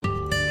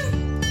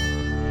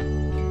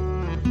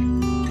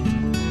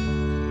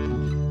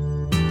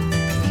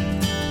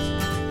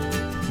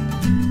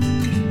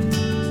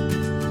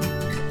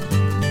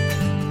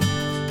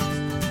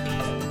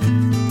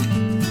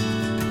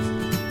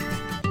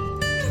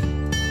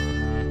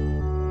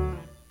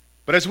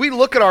But as we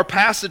look at our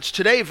passage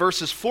today,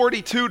 verses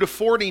 42 to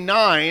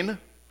 49,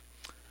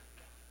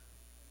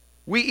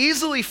 we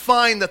easily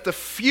find that the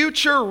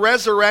future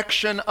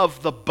resurrection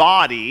of the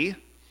body,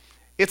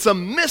 it's a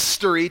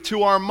mystery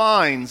to our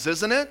minds,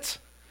 isn't it?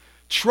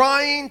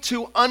 Trying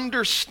to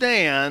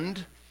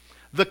understand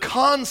the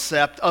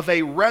concept of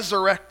a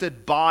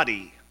resurrected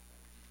body.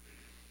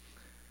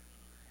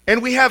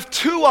 And we have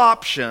two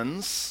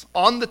options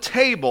on the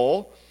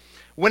table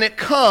when it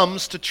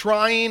comes to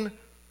trying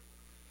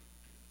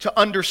to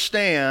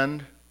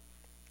understand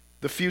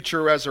the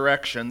future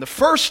resurrection. The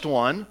first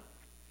one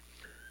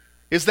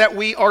is that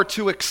we are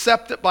to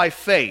accept it by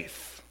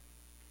faith.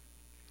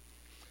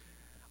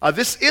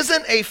 This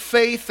isn't a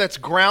faith that's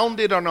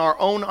grounded on our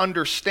own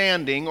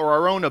understanding or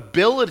our own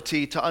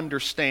ability to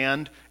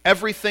understand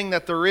everything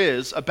that there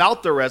is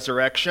about the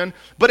resurrection,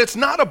 but it's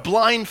not a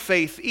blind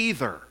faith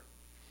either.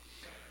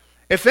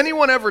 If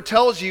anyone ever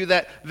tells you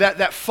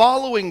that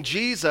following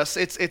Jesus,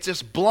 it's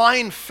just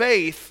blind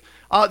faith,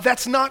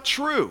 that's not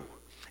true.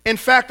 In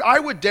fact, I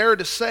would dare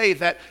to say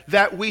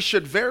that we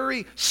should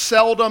very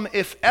seldom,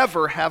 if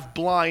ever, have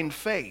blind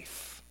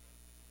faith.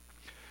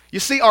 You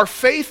see, our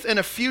faith in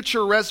a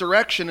future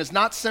resurrection is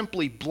not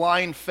simply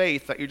blind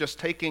faith that you're just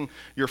taking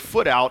your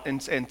foot out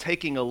and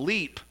taking a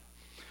leap.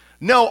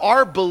 No,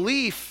 our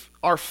belief,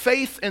 our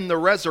faith in the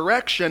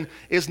resurrection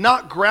is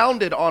not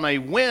grounded on a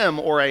whim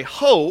or a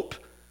hope,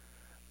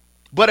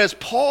 but as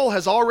Paul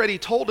has already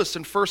told us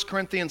in 1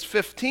 Corinthians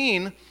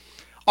 15,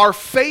 our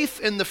faith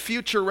in the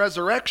future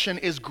resurrection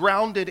is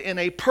grounded in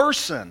a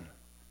person,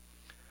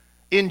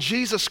 in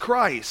Jesus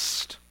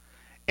Christ,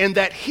 and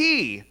that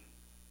He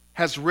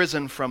has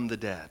risen from the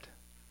dead.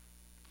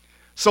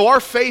 So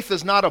our faith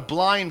is not a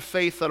blind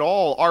faith at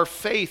all. Our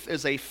faith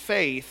is a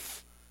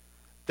faith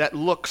that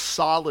looks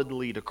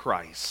solidly to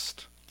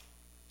Christ.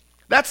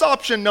 That's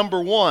option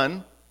number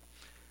one,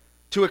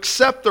 to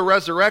accept the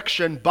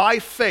resurrection by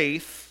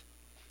faith,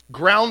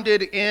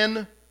 grounded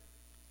in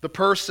the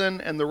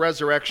person and the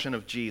resurrection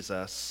of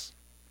Jesus.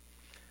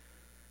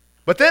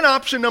 But then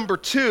option number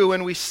two,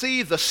 and we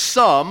see the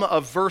sum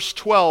of verse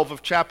 12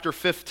 of chapter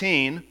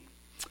 15,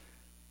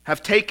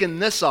 have taken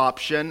this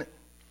option.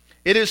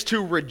 It is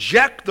to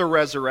reject the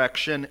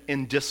resurrection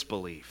in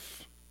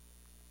disbelief.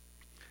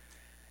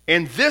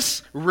 And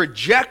this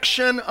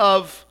rejection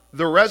of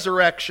the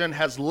resurrection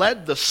has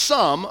led the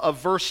sum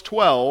of verse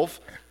 12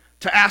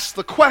 to ask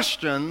the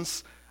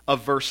questions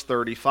of verse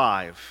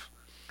 35.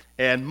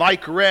 And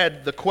Mike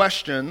read the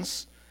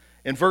questions.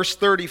 In verse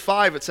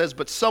 35 it says,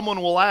 "But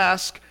someone will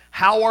ask,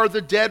 how are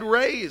the dead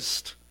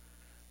raised?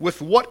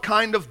 With what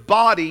kind of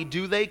body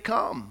do they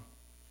come?"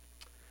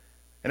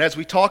 And as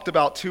we talked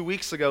about 2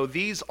 weeks ago,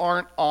 these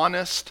aren't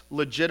honest,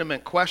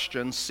 legitimate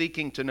questions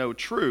seeking to know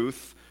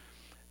truth.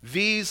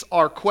 These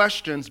are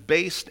questions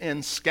based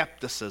in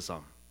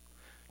skepticism,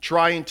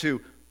 trying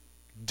to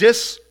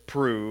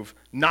disprove,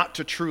 not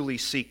to truly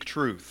seek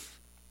truth.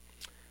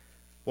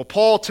 Well,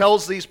 Paul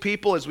tells these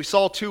people, as we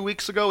saw 2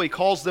 weeks ago, he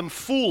calls them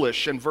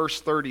foolish in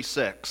verse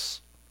 36.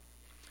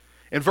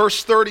 In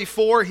verse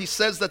 34, he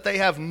says that they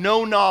have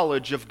no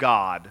knowledge of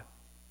God.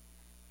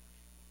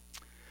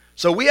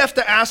 So we have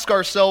to ask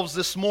ourselves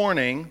this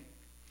morning,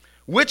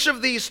 which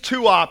of these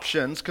two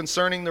options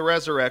concerning the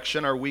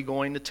resurrection are we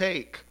going to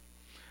take?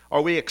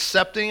 Are we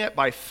accepting it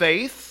by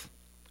faith,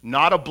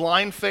 not a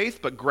blind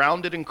faith, but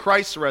grounded in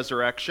Christ's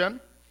resurrection?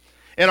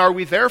 And are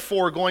we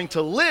therefore going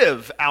to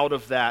live out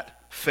of that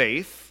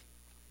faith?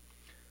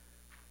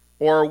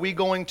 Or are we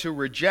going to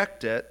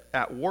reject it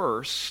at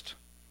worst?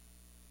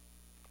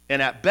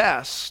 And at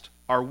best,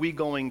 are we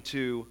going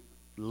to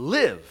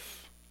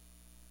live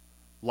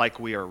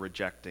like we are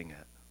rejecting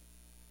it?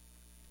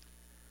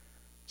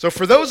 So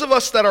for those of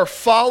us that are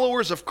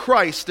followers of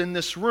Christ in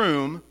this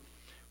room,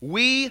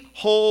 we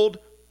hold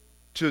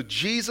to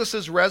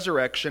Jesus'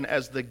 resurrection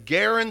as the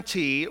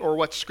guarantee, or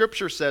what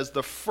Scripture says,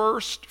 the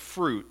first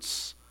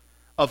fruits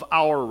of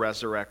our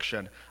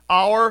resurrection.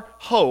 Our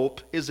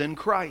hope is in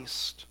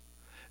Christ.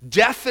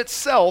 Death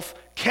itself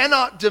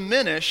cannot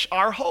diminish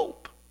our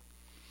hope.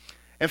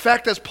 In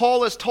fact, as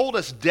Paul has told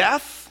us,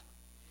 death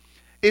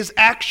is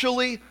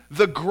actually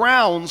the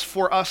grounds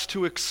for us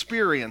to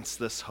experience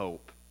this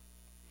hope.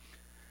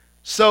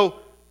 So,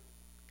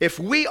 if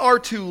we are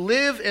to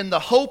live in the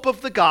hope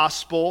of the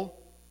gospel,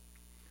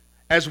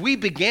 as we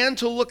began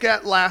to look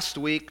at last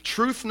week,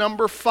 truth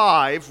number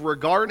 5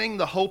 regarding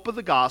the hope of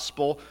the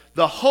gospel,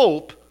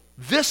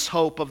 this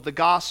hope of the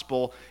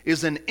gospel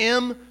is an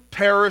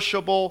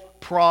imperishable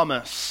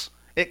promise.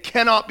 It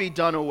cannot be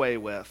done away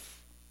with.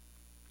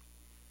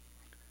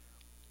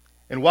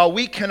 And while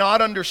we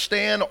cannot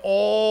understand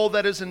all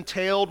that is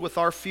entailed with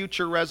our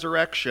future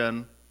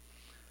resurrection,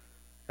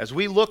 as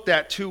we looked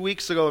at 2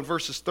 weeks ago in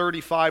verses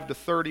 35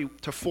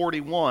 to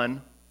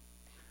 41,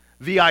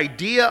 the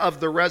idea of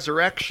the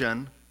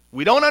resurrection,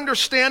 we don't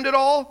understand it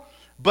all,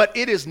 but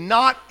it is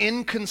not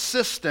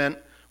inconsistent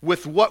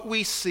with what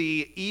we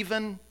see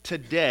even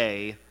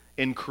today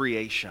in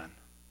creation.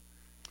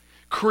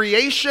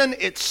 Creation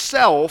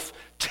itself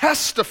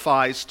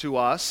testifies to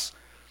us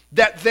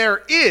that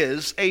there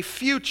is a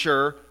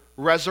future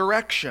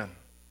resurrection.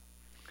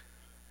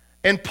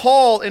 And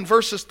Paul, in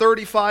verses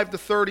 35 to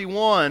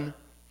 31,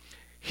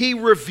 he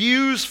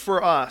reviews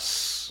for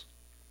us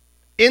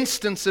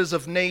instances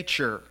of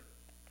nature.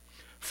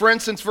 For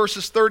instance,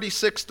 verses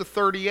 36 to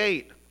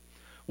 38,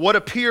 what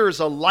appears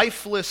a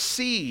lifeless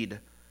seed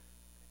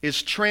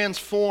is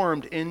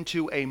transformed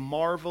into a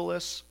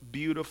marvelous,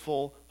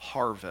 beautiful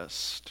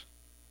harvest.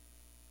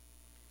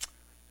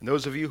 And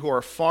those of you who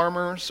are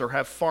farmers or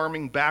have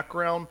farming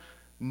background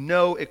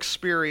know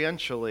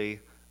experientially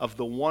of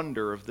the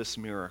wonder of this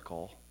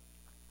miracle.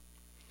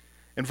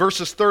 In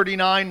verses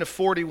 39 to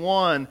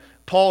 41,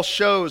 Paul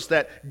shows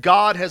that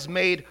God has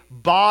made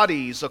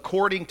bodies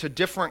according to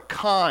different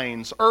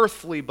kinds,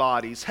 earthly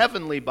bodies,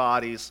 heavenly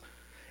bodies,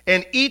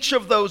 and each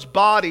of those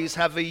bodies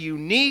have a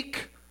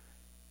unique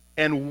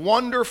and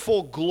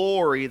wonderful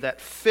glory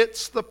that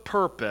fits the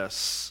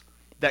purpose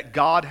that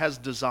God has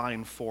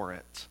designed for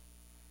it.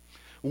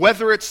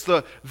 Whether it's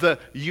the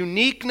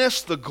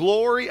uniqueness, the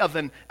glory of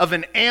an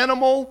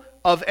animal,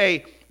 of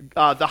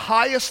the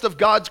highest of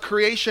God's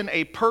creation,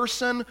 a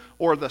person,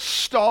 or the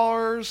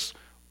stars,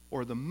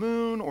 or the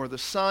moon, or the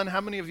sun.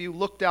 How many of you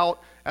looked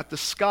out at the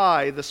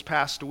sky this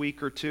past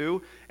week or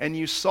two and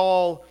you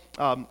saw,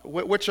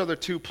 which are the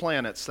two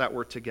planets that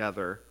were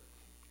together?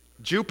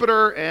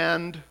 Jupiter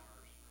and,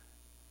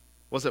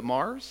 was it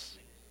Mars?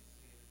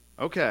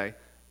 Okay.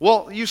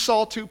 Well, you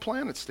saw two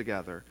planets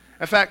together.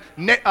 In fact,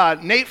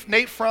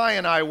 Nate Fry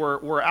and I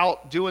were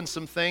out doing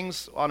some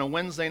things on a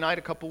Wednesday night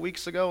a couple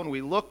weeks ago, and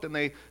we looked, and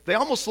they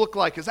almost look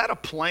like, is that a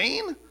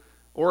plane?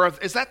 Or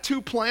is that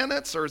two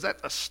planets? Or is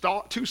that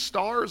two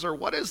stars? Or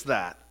what is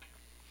that?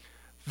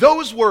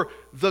 Those were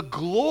the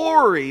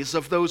glories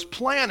of those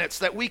planets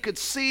that we could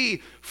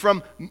see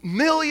from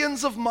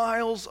millions of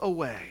miles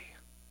away.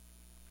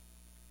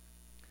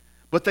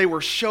 But they were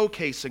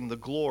showcasing the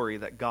glory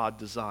that God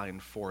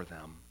designed for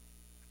them.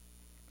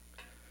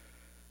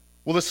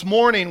 Well, this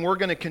morning we're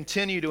going to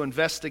continue to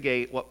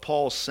investigate what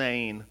Paul's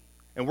saying,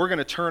 and we're going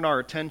to turn our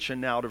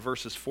attention now to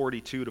verses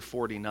 42 to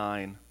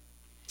 49.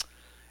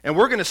 And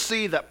we're going to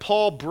see that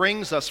Paul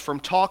brings us from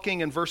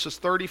talking in verses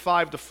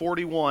 35 to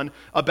 41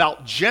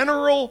 about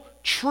general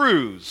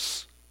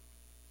truths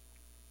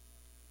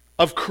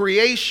of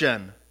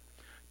creation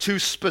to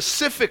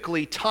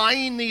specifically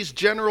tying these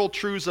general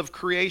truths of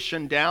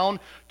creation down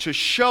to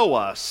show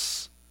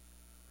us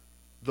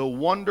the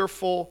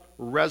wonderful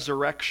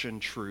resurrection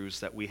truths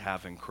that we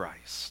have in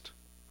Christ.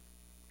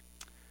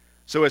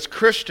 So as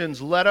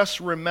Christians, let us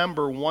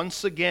remember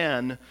once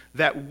again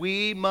that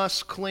we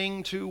must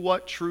cling to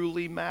what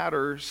truly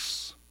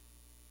matters.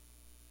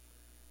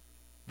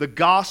 The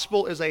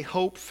gospel is a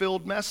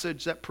hope-filled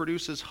message that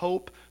produces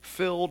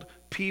hope-filled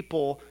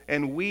people,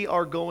 and we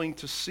are going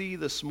to see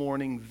this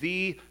morning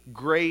the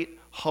great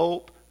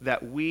hope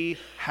that we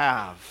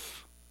have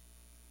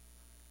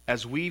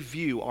as we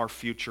view our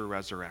future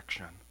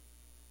resurrection.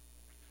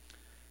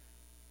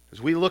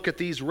 As we look at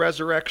these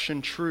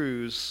resurrection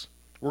truths,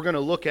 we're going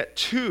to look at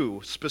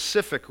two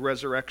specific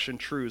resurrection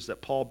truths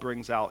that Paul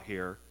brings out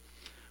here.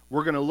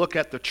 We're going to look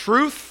at the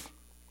truth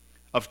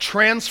of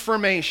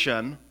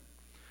transformation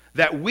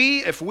that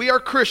we, if we are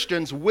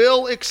Christians,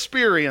 will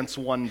experience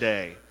one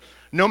day.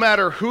 No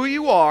matter who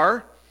you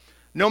are,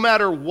 no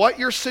matter what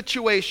your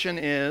situation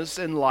is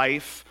in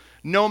life,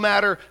 no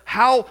matter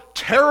how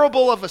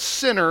terrible of a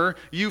sinner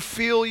you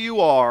feel you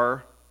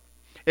are,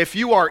 if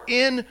you are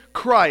in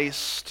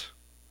Christ,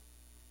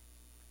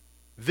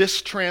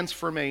 this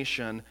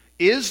transformation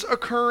is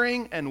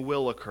occurring and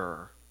will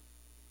occur.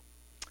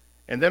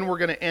 And then we're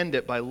going to end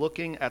it by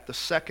looking at the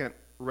second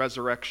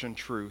resurrection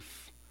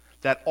truth,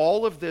 that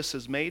all of this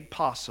is made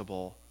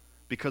possible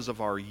because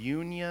of our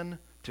union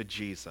to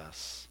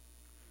Jesus.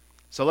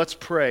 So let's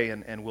pray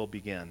and we'll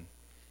begin.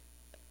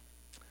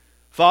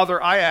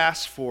 Father, I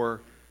ask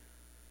for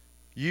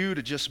you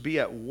to just be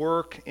at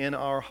work in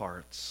our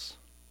hearts.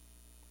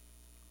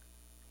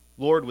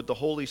 Lord, would the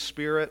Holy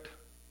Spirit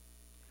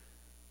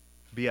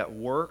be at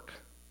work?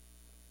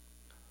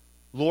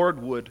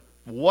 Lord, would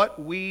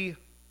what we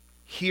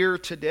hear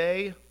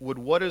today, would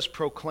what is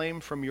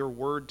proclaimed from your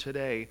word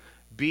today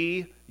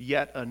be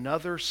yet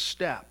another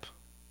step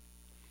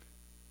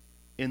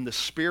in the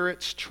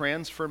Spirit's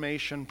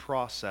transformation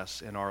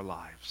process in our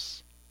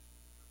lives.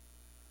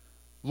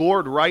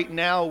 Lord, right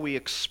now we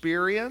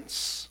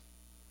experience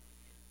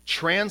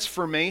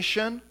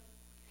transformation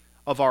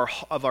of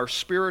our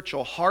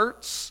spiritual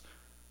hearts,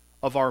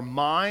 of our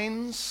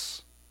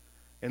minds.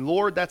 And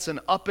Lord, that's an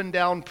up and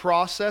down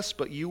process,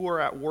 but you are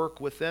at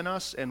work within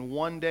us. And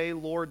one day,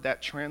 Lord,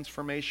 that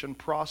transformation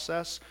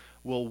process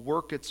will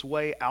work its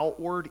way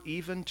outward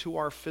even to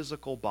our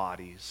physical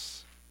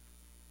bodies.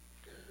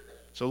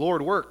 So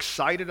Lord, we're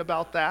excited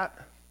about that.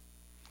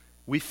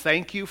 We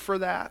thank you for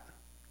that.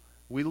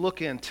 We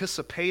look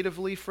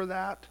anticipatively for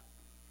that.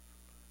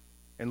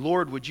 And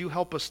Lord, would you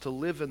help us to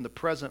live in the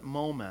present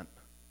moment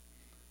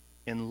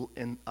in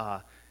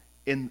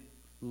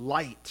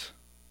light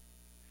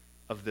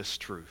of this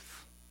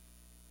truth.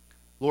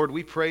 Lord,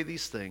 we pray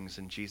these things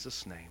in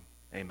Jesus' name.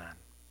 Amen.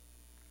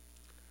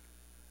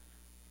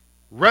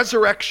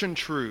 Resurrection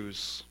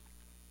truths.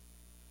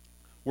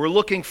 We're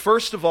looking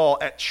first of all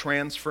at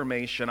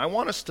transformation. I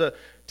want us to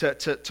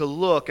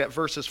look at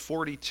verses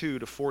 42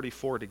 to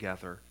 44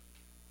 together.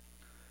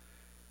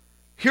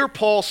 Here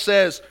Paul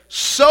says,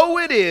 "So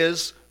it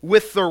is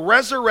with the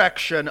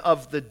resurrection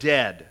of the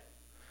dead."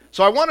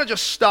 So I want to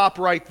just stop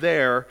right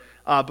there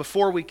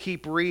before we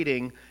keep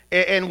reading.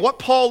 And what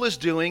Paul is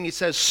doing, he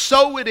says,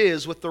 so it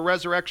is with the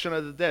resurrection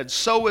of the dead.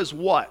 So is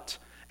what?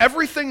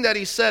 Everything that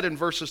he said in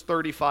verses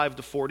 35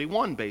 to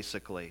 41,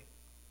 basically.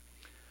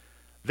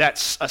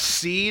 That a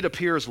seed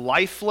appears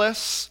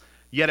lifeless,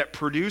 yet it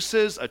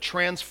produces a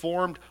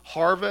transformed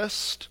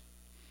harvest.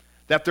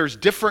 That there's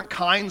different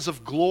kinds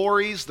of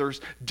glories,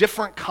 there's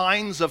different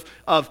kinds of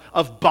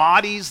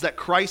bodies that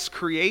Christ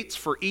creates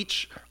for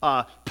each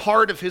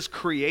part of his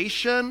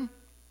creation.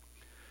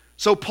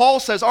 So Paul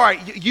says, all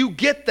right, you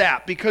get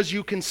that because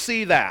you can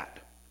see that.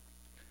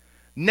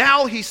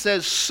 Now he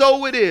says,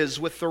 so it is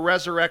with the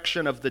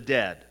resurrection of the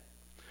dead.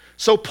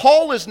 So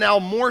Paul is now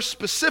more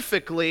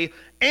specifically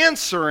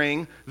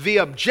answering the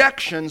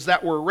objections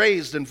that were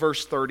raised in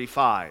verse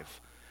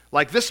 35.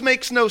 Like, this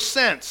makes no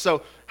sense.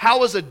 So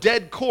how is a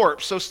dead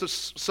corpse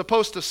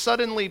supposed to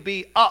suddenly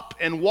be up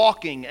and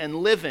walking and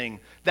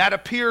living? That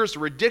appears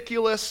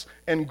ridiculous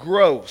and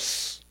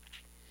gross.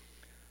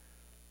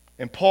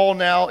 And Paul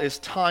now is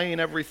tying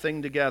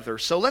everything together.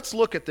 So let's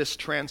look at this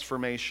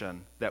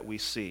transformation that we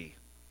see.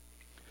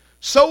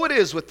 So it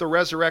is with the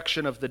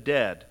resurrection of the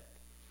dead.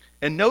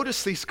 And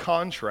notice these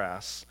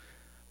contrasts.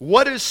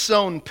 What is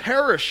sown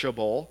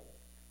perishable,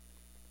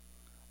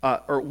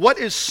 or what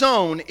is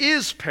sown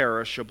is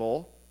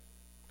perishable.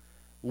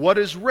 What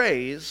is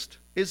raised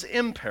is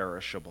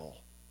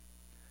imperishable.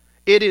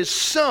 It is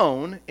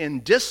sown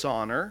in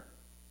dishonor.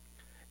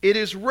 It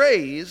is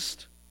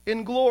raised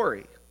in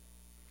glory.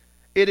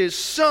 It is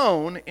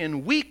sown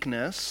in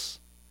weakness.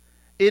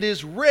 It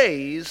is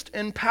raised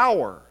in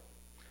power.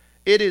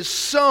 It is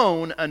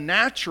sown a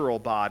natural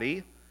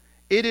body.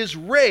 It is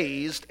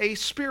raised a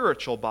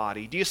spiritual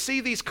body. Do you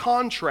see these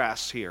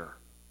contrasts here?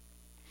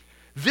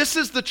 This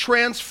is the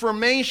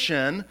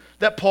transformation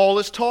that Paul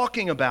is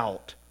talking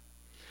about.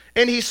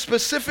 And he's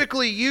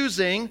specifically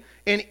using,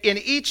 in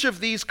each of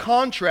these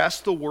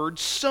contrasts, the word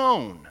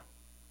sown.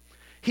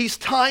 He's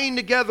tying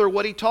together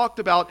what he talked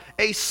about,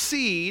 a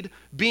seed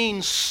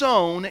being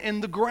sown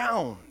in the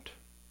ground.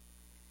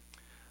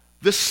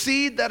 The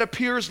seed that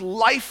appears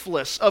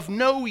lifeless, of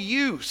no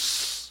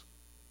use.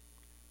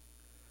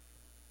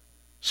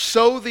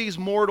 So these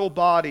mortal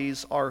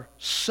bodies are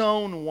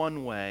sown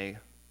one way,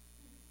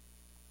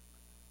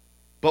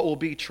 but will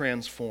be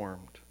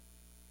transformed.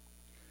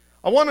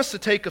 I want us to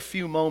take a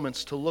few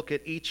moments to look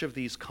at each of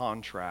these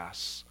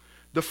contrasts.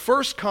 The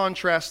first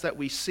contrast that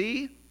we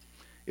see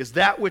is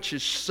that which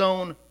is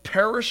sown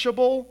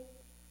perishable,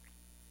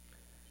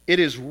 it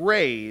is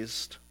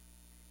raised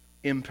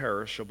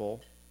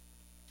imperishable.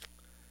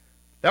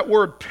 That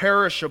word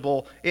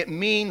perishable, it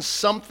means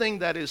something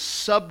that is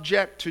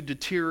subject to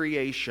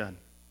deterioration,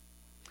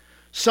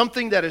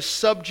 something that is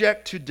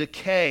subject to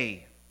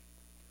decay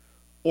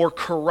or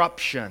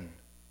corruption.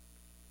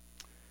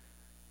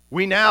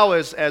 We now,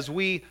 as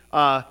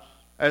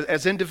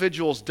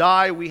individuals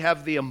die, we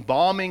have the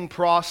embalming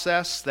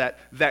process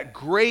that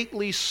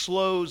greatly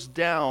slows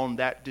down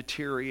that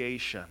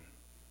deterioration.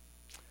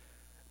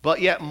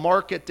 But yet,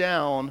 mark it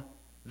down,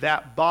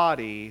 that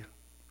body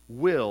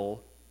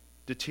will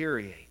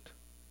deteriorate.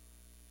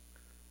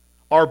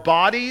 Our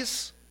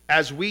bodies,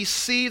 as we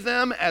see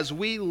them, as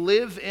we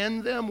live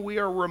in them, we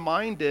are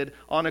reminded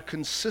on a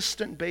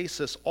consistent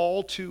basis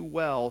all too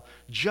well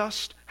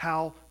just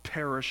how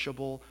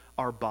perishable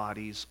our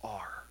bodies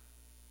are.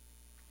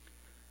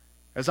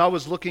 As I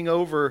was looking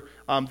over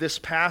this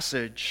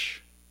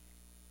passage,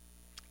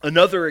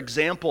 another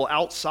example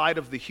outside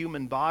of the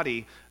human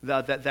body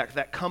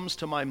that comes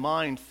to my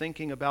mind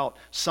thinking about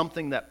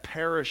something that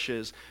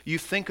perishes, you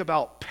think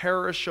about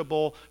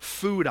perishable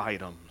food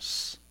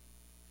items.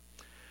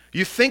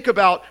 You think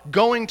about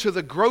going to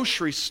the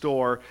grocery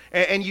store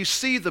and you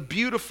see the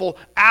beautiful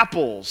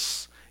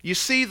apples. You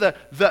see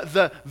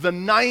the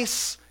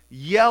nice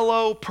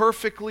yellow,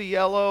 perfectly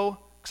yellow,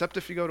 except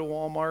if you go to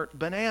Walmart,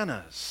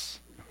 bananas.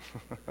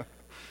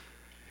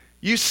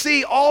 You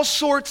see all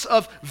sorts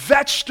of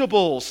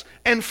vegetables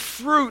and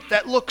fruit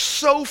that look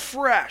so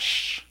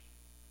fresh.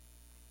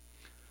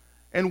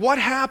 And what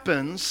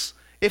happens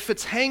if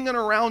it's hanging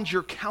around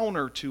your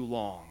counter too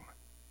long?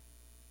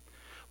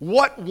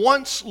 What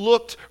once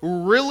looked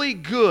really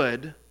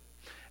good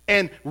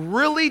and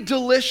really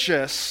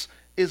delicious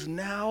is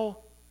now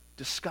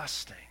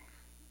disgusting.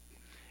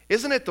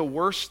 Isn't it the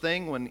worst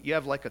thing when you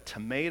have like a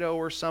tomato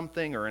or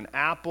something, or an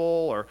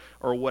apple,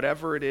 or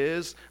whatever it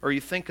is, or you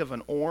think of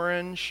an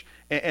orange,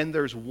 and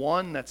there's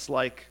one that's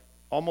like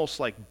almost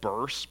like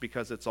burst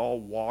because it's all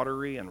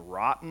watery and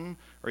rotten,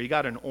 or you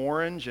got an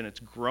orange and it's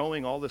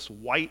growing all this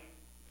white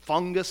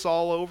fungus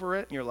all over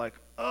it, and you're like,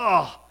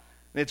 ugh,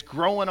 and it's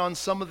growing on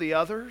some of the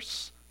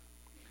others?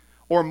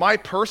 Or my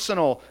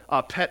personal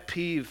pet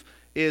peeve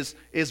is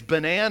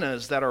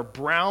bananas that are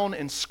brown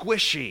and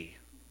squishy.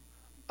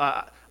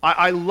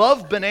 I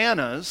love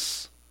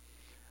bananas,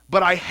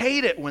 but I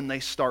hate it when they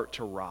start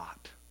to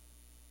rot.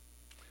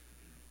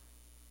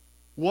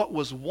 What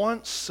was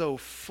once so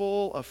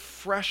full of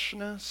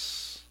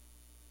freshness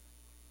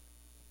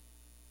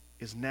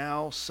is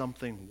now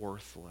something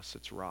worthless.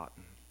 It's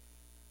rotten.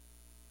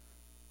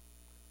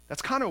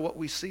 That's kind of what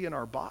we see in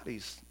our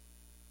bodies.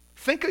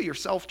 Think of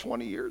yourself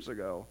 20 years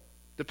ago,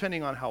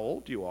 depending on how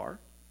old you are.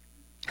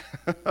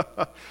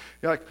 You're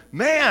like,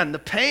 man, the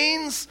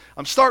pains,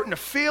 I'm starting to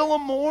feel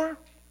them more.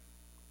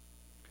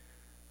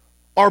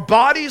 Our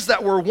bodies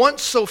that were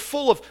once so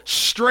full of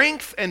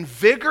strength and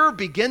vigor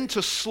begin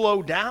to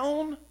slow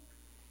down.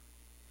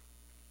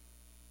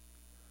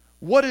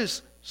 What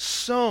is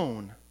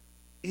sown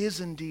is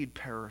indeed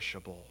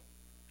perishable.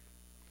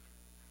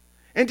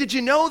 And did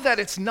you know that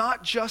it's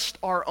not just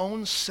our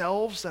own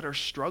selves that are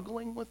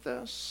struggling with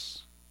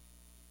this?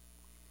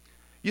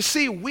 You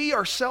see, we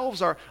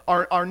ourselves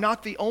are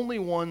not the only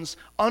ones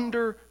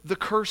under the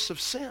curse of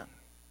sin.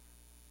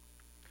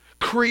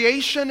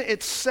 Creation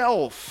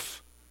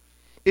itself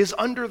is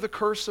under the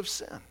curse of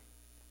sin.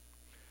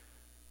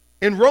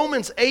 In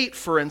Romans 8,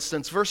 for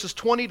instance, verses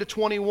 20 to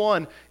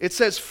 21, it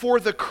says, "For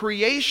the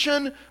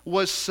creation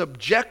was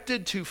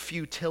subjected to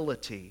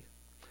futility,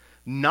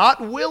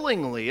 not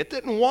willingly," it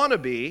didn't want to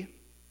be,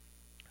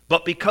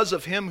 "but because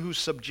of him who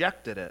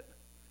subjected it,"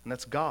 and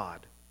that's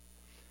God,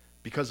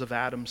 because of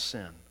Adam's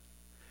sin,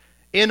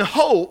 "in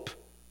hope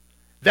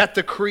that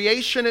the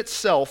creation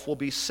itself will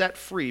be set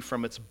free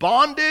from its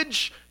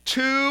bondage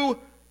to,"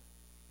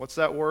 what's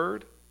that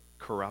word?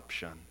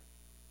 Corruption,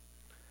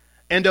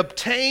 "and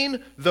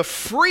obtain the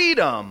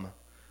freedom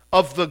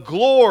of the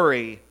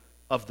glory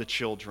of the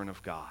children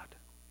of God."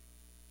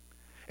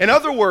 In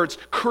other words,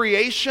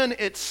 creation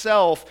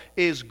itself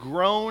is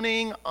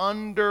groaning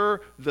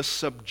under the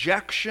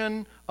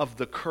subjection of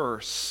the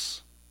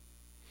curse.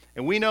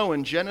 And we know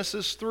in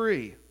Genesis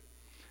 3,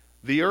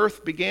 the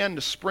earth began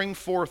to spring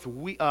forth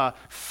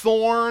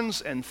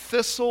thorns and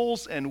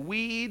thistles and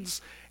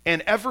weeds.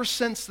 And ever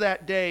since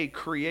that day,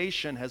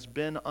 creation has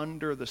been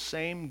under the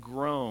same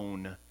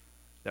groan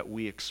that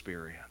we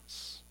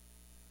experience.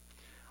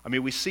 I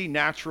mean, we see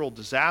natural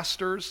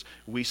disasters.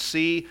 We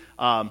see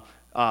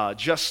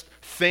just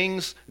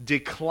things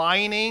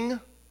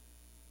declining.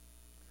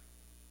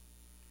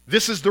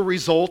 This is the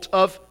result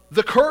of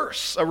the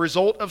curse, a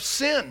result of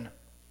sin.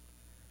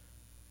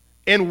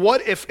 And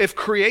what if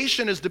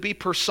creation is to be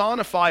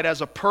personified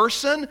as a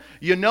person,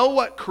 you know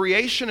what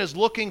creation is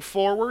looking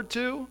forward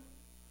to?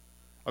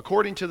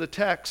 According to the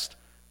text,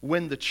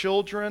 when the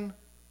children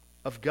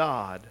of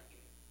God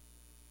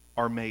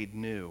are made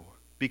new,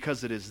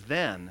 because it is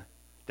then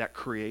that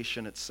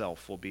creation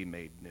itself will be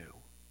made new.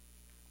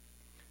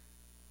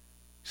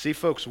 See,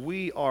 folks,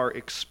 we are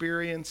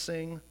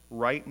experiencing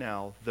right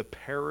now the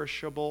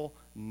perishable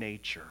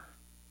nature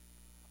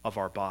of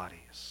our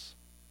bodies,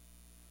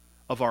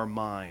 of our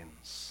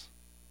minds,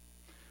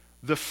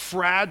 the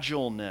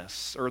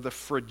fragileness or the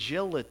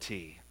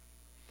fragility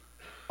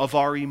of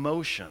our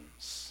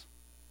emotions,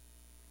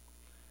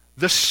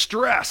 the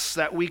stress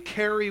that we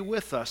carry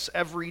with us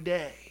every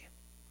day.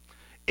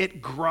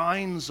 It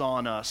grinds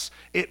on us.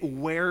 It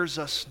wears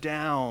us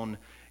down.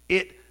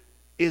 It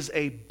is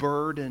a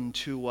burden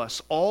to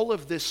us. All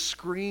of this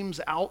screams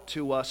out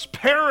to us,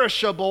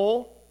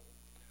 perishable,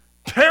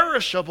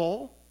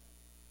 perishable.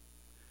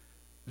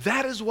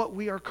 That is what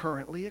we are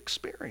currently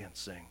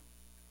experiencing.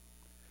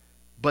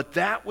 But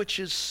that which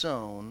is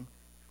sown,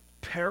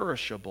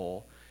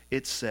 perishable,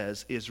 it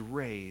says, is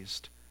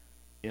raised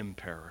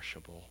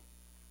imperishable.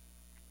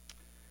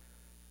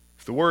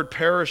 If the word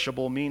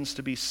perishable means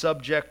to be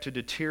subject to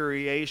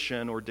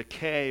deterioration or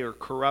decay or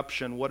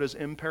corruption, what does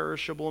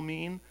imperishable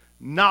mean?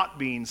 Not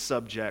being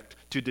subject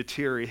to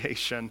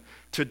deterioration,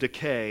 to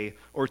decay,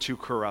 or to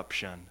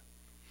corruption.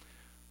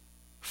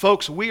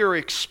 Folks, we are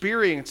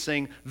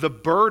experiencing the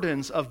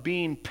burdens of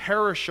being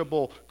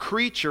perishable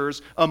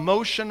creatures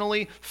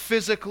emotionally,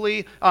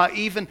 physically,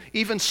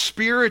 even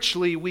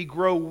spiritually. We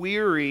grow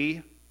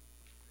weary.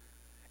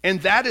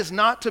 And that is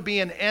not to be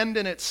an end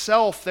in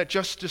itself that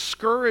just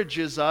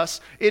discourages us.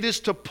 It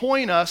is to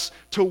point us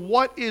to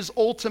what is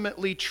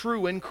ultimately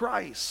true in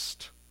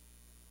Christ.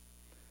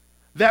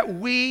 That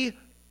we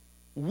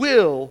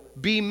will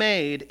be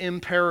made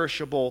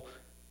imperishable.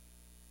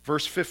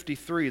 Verse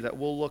 53 that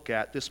we'll look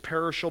at, this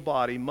perishable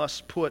body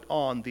must put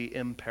on the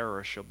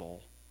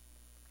imperishable.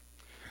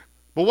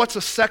 But what's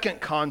a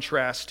second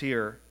contrast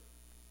here?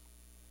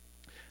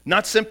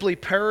 Not simply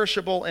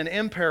perishable and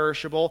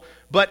imperishable,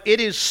 but it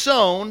is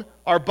sown,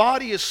 our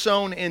body is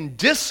sown in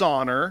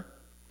dishonor,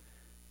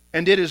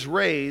 and it is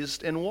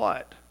raised in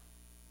what?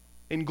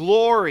 In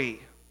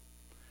glory.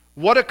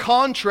 What a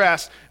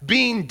contrast,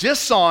 being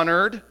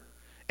dishonored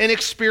and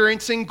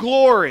experiencing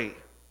glory.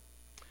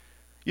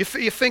 You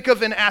think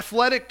of in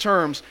athletic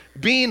terms,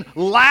 being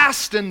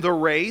last in the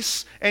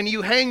race, and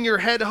you hang your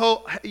head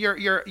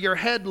your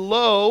head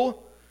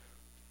low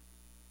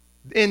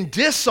in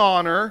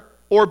dishonor,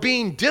 or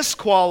being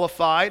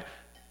disqualified,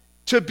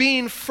 to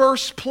being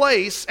first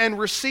place and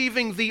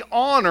receiving the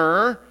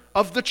honor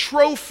of the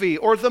trophy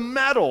or the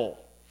medal.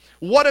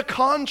 What a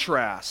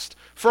contrast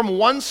from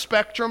one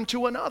spectrum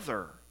to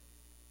another.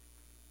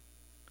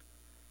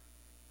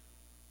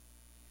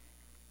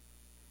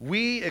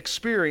 We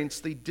experience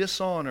the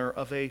dishonor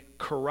of a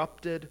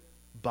corrupted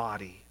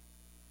body.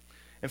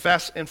 In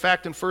fact,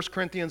 in 1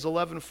 Corinthians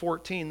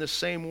 11:14, this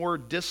same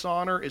word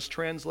dishonor is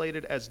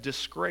translated as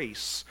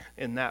disgrace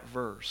in that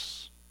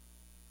verse.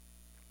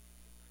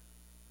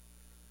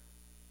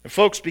 And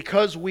folks,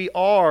 because we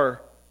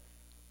are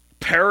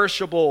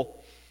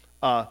perishable,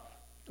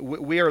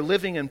 we are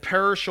living in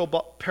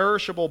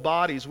perishable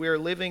bodies. We are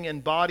living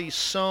in bodies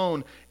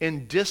sown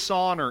in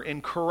dishonor,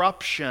 in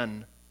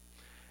corruption.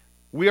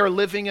 We are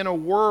living in a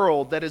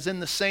world that is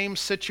in the same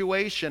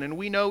situation, and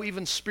we know,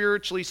 even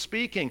spiritually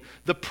speaking,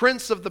 the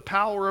prince of the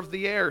power of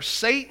the air,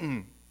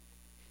 Satan,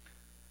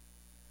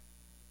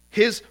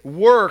 his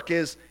work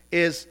is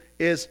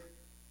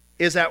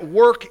at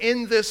work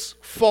in this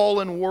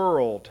fallen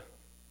world.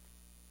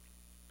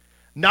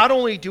 Not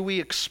only do we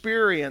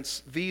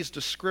experience these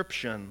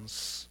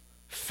descriptions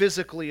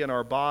physically in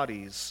our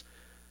bodies,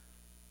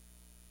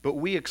 but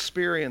we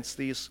experience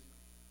these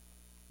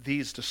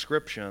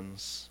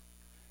descriptions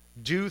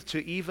due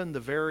to even the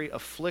very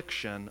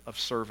affliction of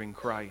serving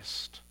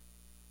Christ.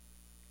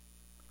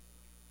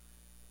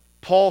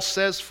 Paul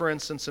says, for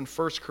instance, in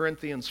 1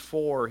 Corinthians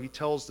 4, he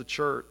tells the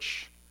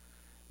church,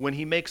 when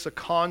he makes a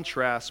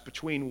contrast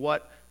between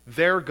what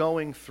they're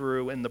going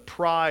through and the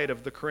pride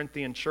of the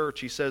Corinthian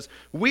church, he says,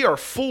 "We are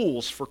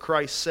fools for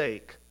Christ's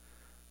sake.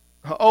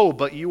 Oh,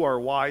 but you are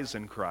wise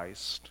in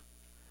Christ.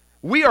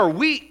 We are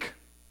weak,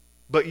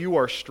 but you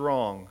are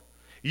strong.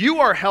 You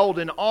are held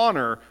in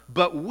honor,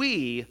 but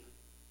we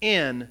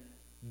in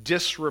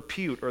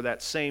disrepute," or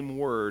that same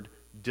word,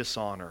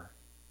 dishonor.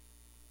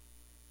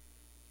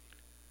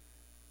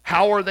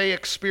 How are they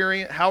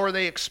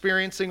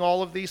experiencing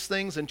all of these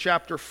things? In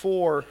chapter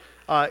 4,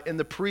 in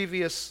the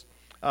previous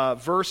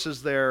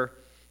verses there,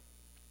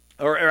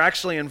 or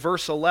actually in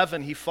verse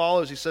 11, he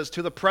says,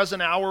 "To the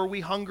present hour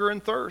we hunger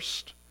and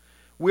thirst.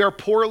 We are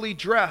poorly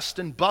dressed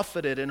and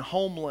buffeted and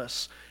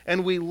homeless,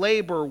 and we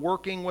labor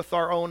working with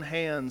our own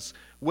hands.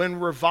 When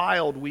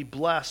reviled, we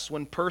bless.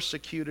 When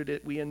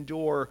persecuted, we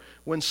endure.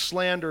 When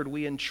slandered,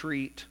 we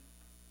entreat.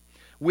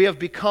 We have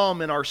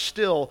become and are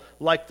still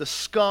like the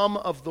scum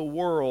of the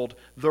world,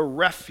 the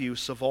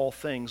refuse of all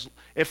things."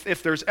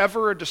 If there's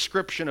ever a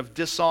description of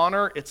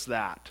dishonor, it's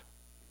that.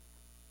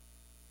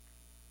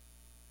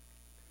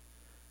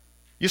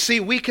 You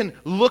see, we can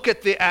look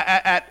at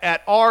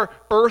our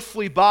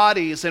earthly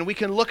bodies, and we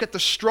can look at the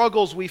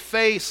struggles we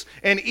face,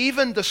 and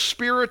even the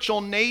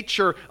spiritual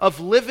nature of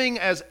living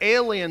as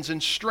aliens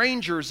and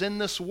strangers in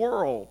this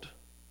world,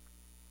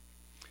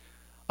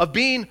 of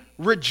being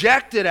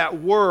rejected at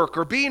work,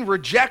 or being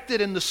rejected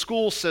in the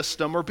school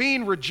system, or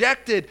being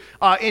rejected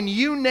in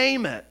you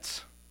name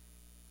it.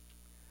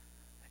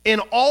 In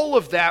all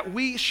of that,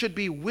 we should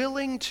be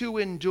willing to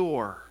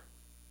endure,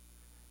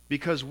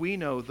 because we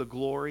know the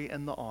glory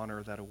and the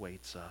honor that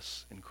awaits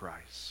us in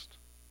Christ.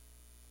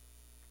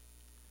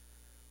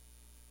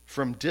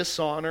 From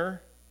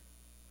dishonor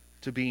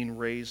to being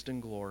raised in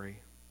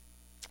glory.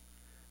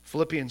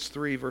 Philippians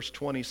 3 verse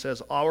 20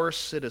 says, "Our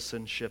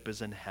citizenship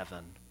is in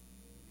heaven,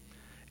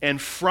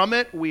 and from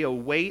it we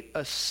await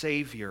a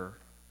Savior,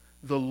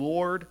 the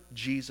Lord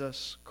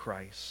Jesus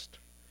Christ."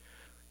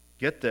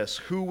 Get this,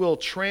 "who will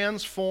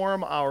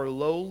transform our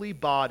lowly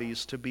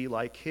bodies to be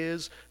like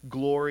His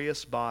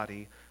glorious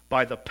body,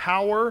 by the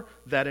power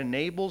that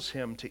enables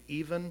Him to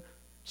even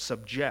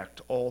subject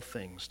all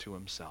things to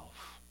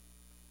Himself."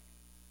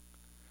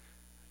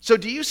 So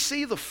do you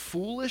see the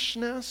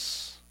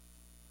foolishness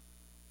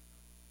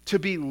to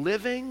be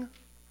living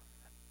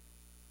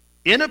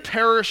in a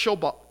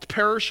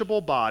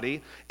perishable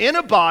body, in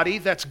a body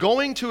that's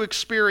going to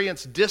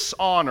experience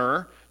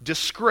dishonor,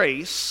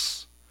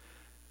 disgrace,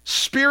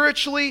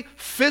 spiritually,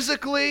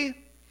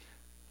 physically?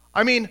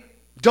 I mean,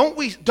 don't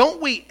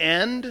we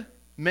end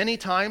many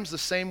times the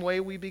same way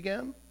we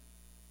began?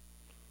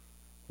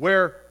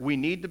 Where we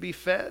need to be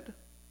fed.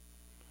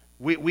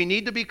 We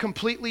need to be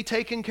completely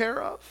taken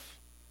care of.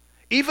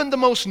 Even the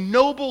most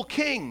noble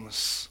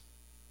kings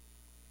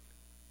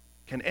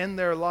can end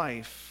their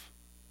life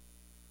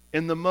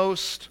in the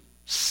most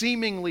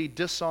seemingly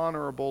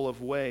dishonorable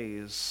of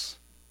ways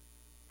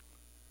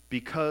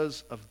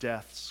because of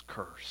death's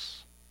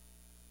curse.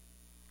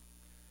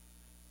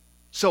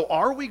 So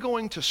are we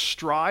going to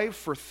strive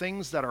for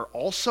things that are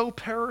also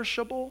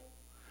perishable,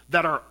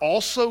 that are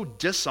also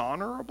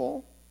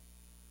dishonorable,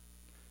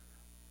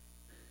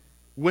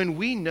 when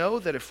we know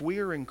that if we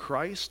are in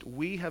Christ,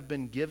 we have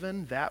been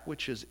given that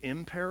which is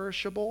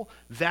imperishable,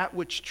 that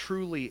which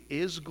truly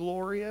is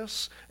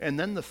glorious? And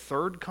then the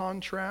third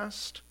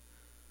contrast,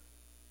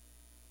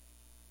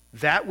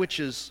 that which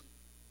is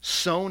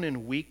sown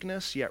in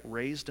weakness yet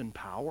raised in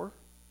power?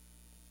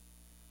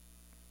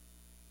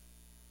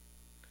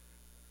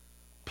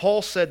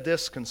 Paul said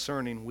this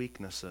concerning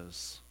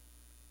weaknesses: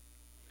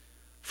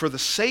 "For the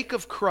sake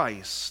of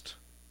Christ,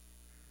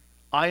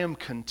 I am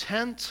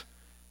content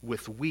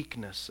with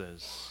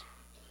weaknesses,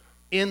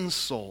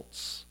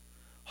 insults,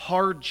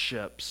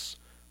 hardships,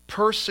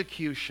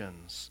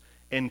 persecutions,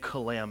 and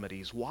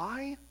calamities.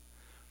 Why?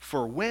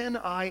 For when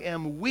I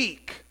am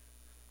weak,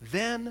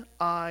 then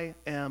I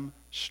am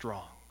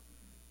strong.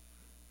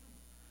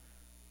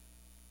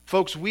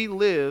 Folks, we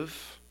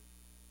live,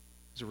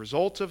 as a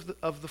result of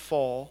the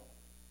fall,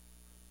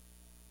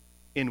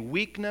 in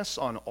weakness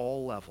on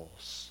all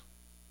levels.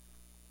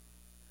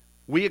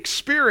 We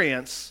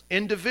experience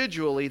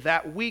individually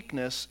that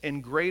weakness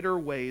in greater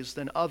ways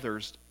than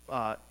others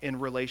in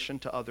relation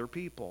to other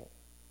people.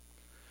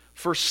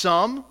 For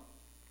some,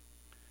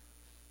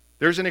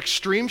 there's an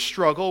extreme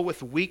struggle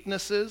with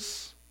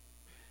weaknesses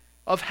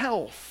of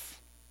health,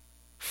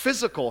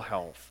 physical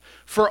health.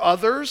 For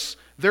others,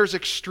 there's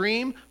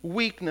extreme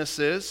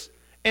weaknesses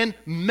in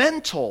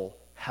mental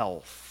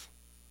health.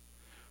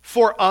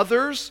 For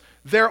others,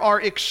 there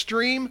are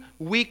extreme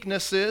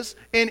weaknesses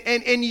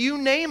in you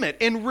name it,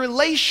 in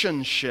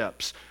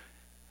relationships.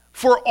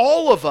 For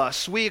all of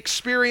us, we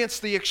experience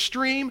the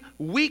extreme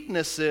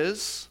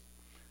weaknesses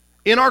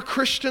in our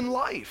Christian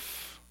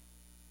life.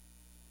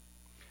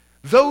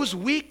 Those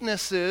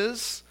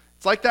weaknesses,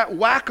 it's like that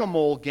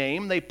whack-a-mole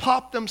game. They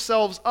pop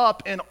themselves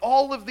up in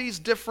all of these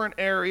different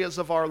areas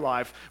of our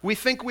life. We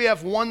think we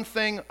have one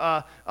thing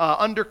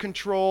under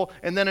control,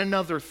 and then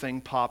another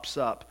thing pops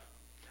up.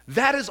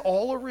 That is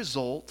all a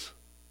result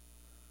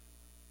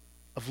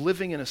of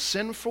living in a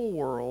sinful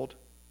world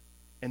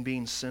and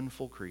being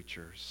sinful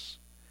creatures.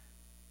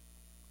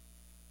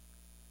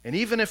 And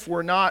even if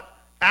we're not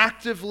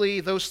actively,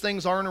 those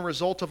things aren't a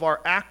result of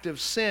our active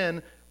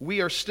sin,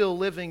 we are still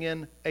living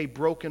in a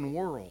broken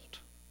world.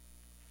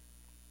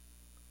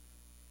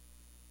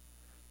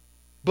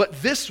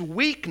 But this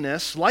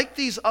weakness, like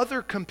these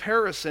other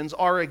comparisons,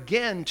 are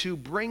again to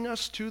bring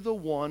us to the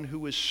one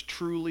who is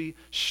truly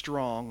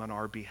strong on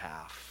our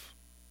behalf.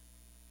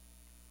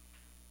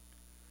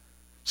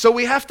 So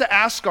we have to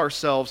ask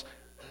ourselves,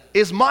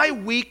 is my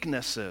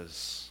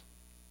weaknesses,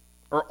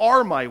 or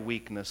are my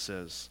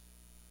weaknesses,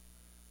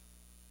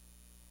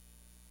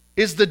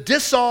 is the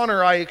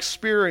dishonor I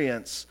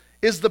experience,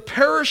 is the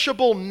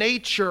perishable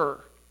nature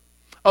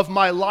of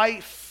my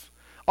life,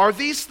 are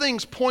these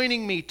things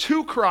pointing me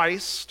to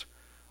Christ,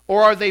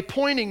 or are they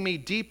pointing me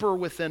deeper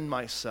within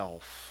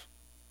myself?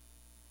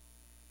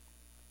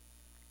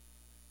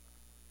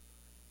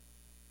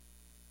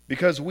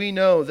 Because we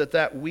know that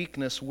that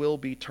weakness will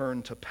be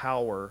turned to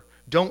power.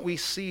 Don't we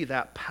see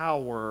that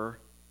power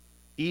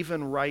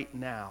even right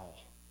now?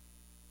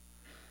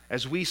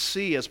 As we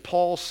see, as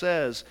Paul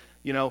says,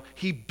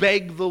 he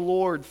begged the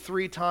Lord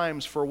 3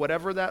 times for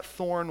whatever that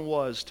thorn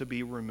was to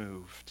be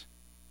removed.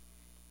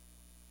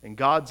 And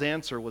God's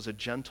answer was a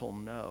gentle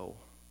no.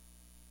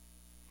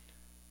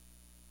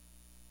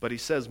 But he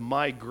says,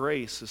 my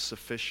grace is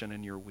sufficient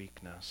in your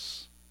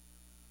weakness.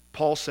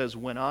 Paul says,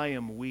 when I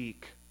am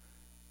weak,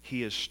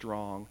 he is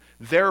strong.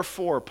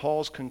 Therefore,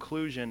 Paul's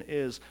conclusion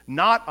is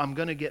not, I'm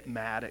going to get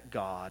mad at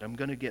God. I'm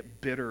going to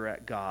get bitter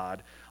at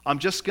God. I'm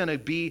just going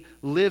to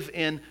live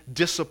in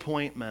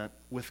disappointment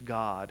with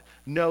God.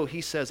 No,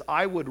 he says,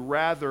 I would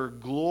rather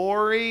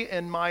glory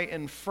in my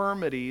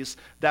infirmities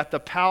that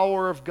the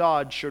power of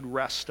God should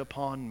rest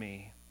upon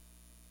me.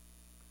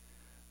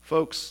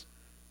 Folks,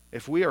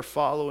 if we are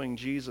following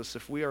Jesus,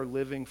 if we are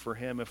living for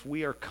him, if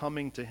we are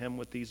coming to him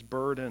with these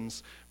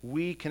burdens,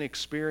 we can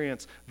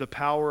experience the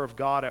power of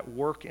God at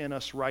work in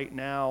us right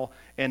now,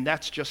 and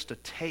that's just a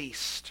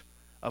taste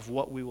of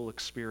what we will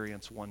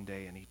experience one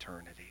day in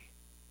eternity.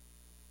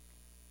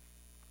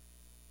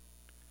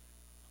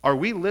 Are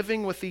we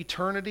living with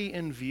eternity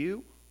in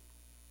view?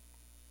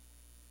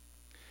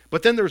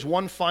 But then there's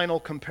one final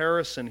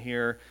comparison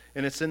here,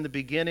 and it's in the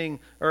beginning,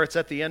 or it's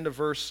at the end of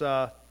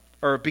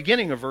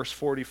beginning of verse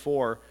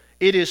 44.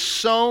 It is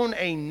sown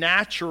a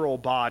natural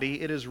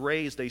body, it is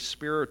raised a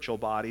spiritual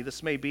body.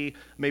 This may be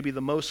maybe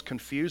the most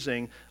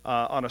confusing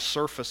on a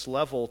surface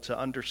level to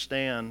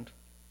understand.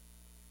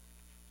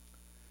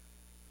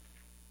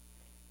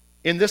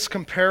 In this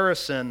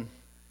comparison,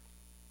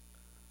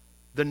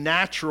 the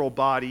natural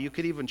body, you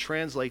could even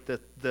translate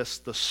this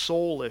the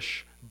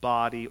soulish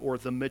body or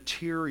the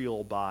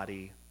material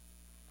body.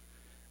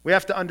 We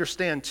have to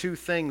understand 2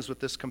 things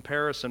with this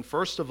comparison.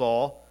 First of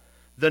all,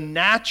 the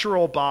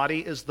natural body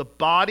is the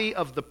body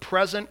of the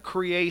present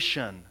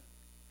creation.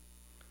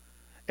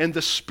 And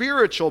the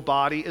spiritual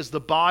body is the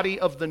body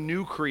of the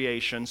new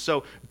creation.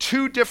 So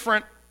 2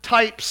 different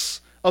types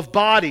of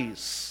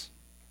bodies.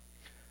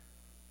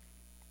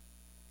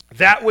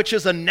 That which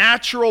is a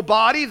natural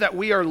body that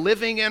we are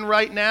living in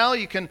right now,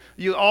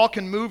 you all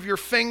can move your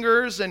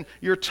fingers and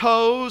your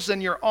toes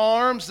and your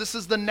arms. This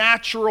is the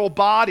natural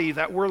body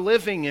that we're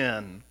living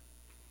in.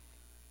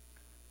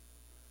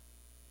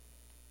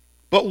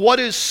 But what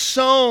is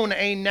sown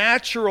a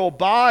natural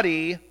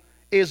body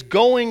is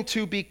going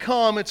to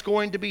become, it's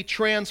going to be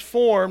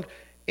transformed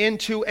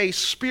into a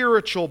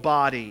spiritual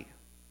body.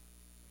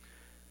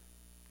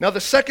 Now, the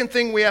second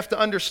thing we have to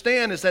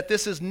understand is that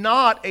this is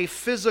not a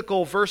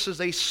physical versus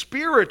a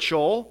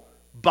spiritual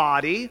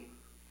body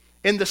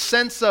in the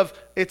sense of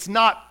it's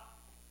not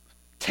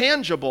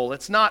tangible.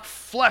 It's not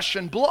flesh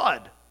and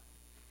blood.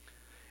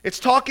 It's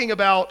talking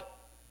about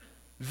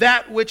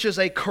that which is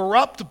a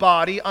corrupt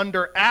body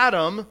under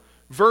Adam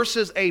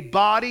versus a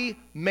body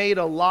made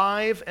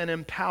alive and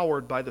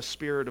empowered by the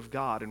Spirit of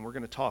God. And we're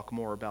going to talk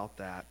more about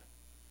that.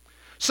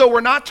 So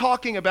we're not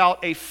talking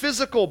about a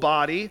physical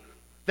body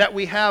that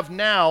we have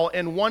now,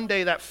 and one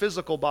day that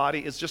physical body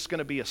is just going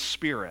to be a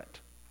spirit.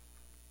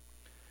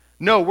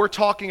 No, we're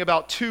talking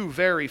about two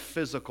very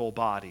physical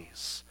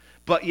bodies,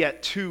 but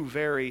yet two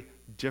very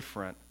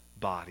different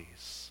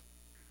bodies.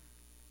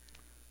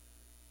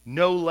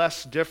 No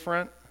less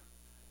different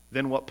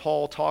than what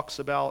Paul talks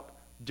about,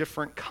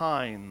 different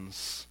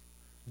kinds,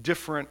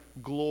 different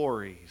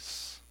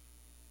glories.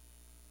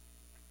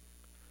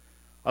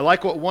 I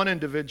like what one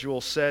individual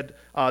said.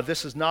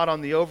 This is not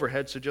on the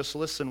overhead, so just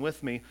listen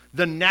with me.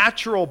 The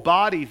natural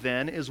body,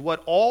 then, is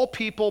what all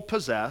people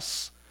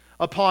possess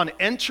upon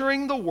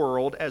entering the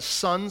world as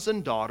sons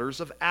and daughters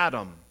of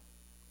Adam.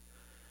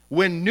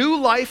 When new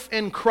life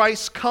in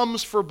Christ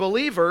comes for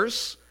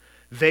believers,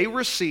 they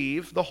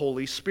receive the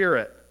Holy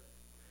Spirit.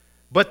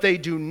 But they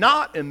do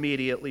not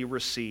immediately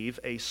receive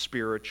a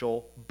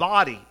spiritual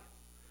body.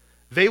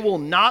 They will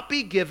not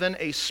be given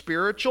a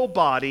spiritual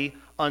body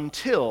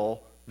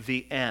until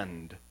the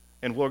end.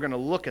 And we're going to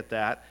look at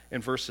that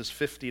in verses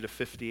 50 to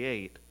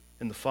 58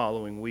 in the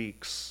following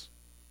weeks.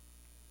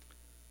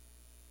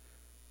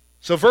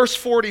 So verse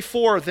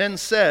 44 then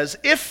says,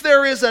 if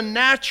there is a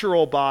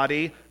natural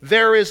body,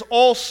 there is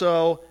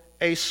also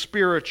a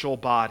spiritual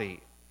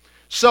body.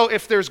 So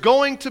if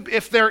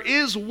there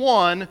is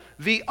one,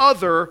 the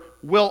other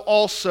will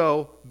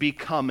also be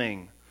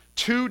coming.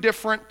 Two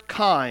different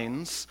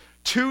kinds,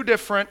 two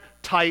different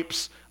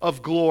types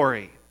of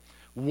glory.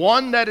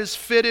 One that is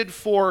fitted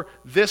for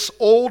this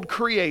old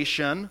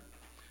creation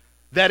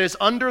that is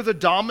under the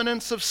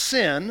dominance of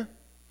sin,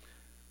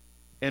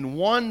 and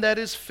one that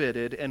is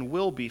fitted and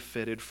will be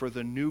fitted for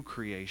the new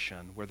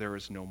creation where there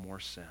is no more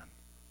sin.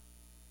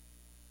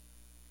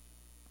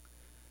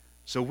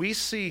 So we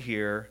see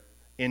here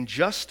in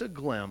just a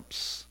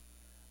glimpse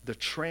the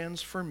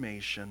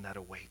transformation that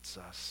awaits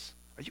us.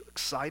 Are you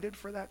excited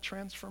for that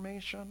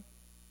transformation?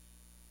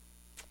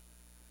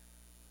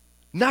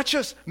 Not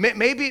just,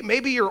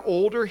 maybe you're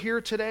older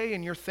here today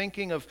and you're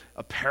thinking of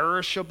a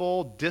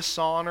perishable,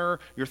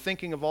 dishonor. You're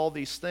thinking of all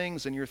these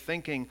things and you're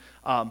thinking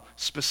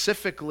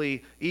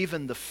specifically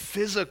even the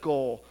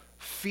physical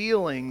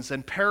feelings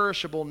and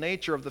perishable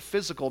nature of the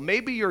physical.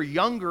 Maybe you're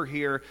younger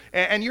here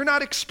and you're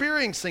not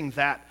experiencing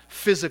that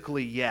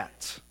physically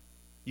yet.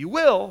 You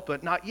will,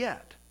 but not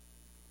yet.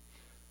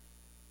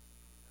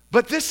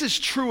 But this is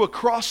true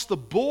across the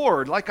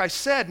board. Like I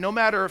said, no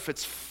matter if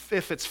it's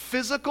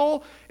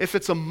physical, if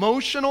it's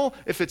emotional,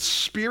 if it's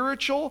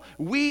spiritual,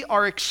 we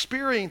are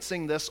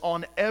experiencing this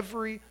on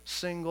every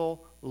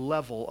single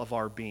level of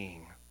our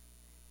being.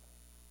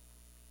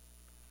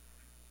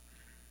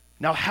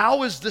 Now,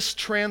 how is this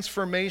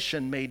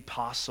transformation made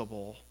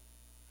possible?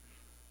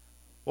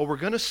 Well, we're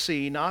going to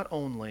see not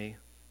only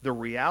the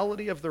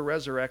reality of the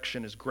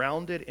resurrection is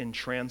grounded in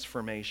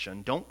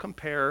transformation. Don't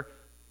compare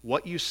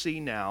what you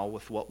see now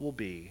with what will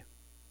be.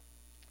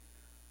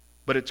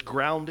 But it's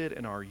grounded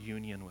in our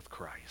union with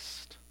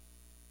Christ.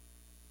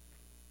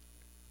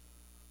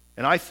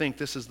 And I think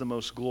this is the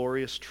most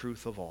glorious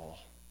truth of all.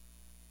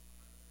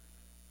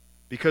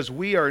 Because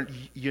we are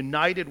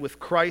united with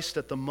Christ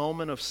at the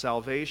moment of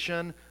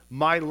salvation.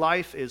 My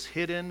life is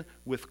hidden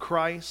with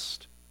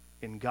Christ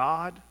in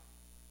God.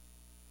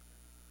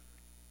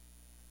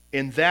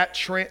 And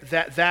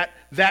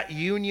that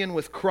union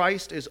with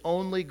Christ is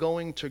only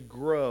going to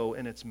grow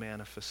in its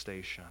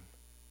manifestation.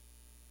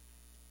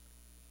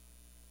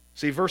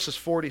 See, verses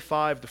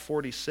 45 to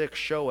 46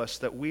 show us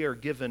that we are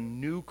given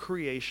new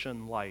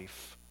creation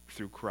life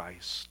through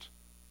Christ.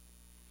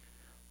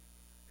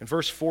 In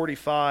verse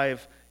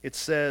 45, it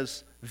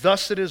says,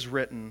 "Thus it is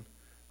written,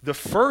 the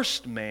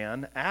first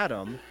man,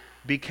 Adam,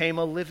 became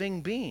a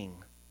living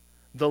being.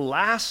 The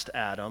last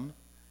Adam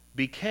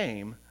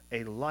became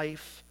a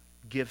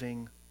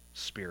life-giving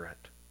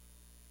spirit."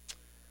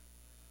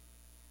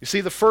 You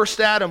see, the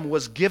first Adam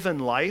was given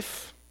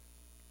life.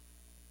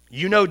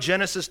 You know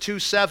Genesis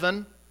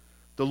 2:7.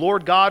 The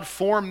Lord God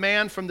formed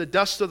man from the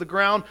dust of the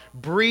ground,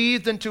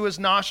 breathed into his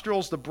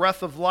nostrils the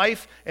breath of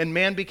life, and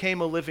man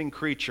became a living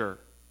creature.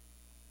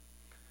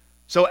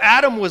 So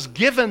Adam was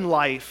given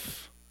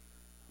life.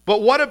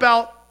 But what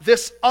about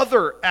this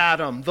other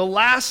Adam, the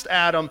last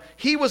Adam?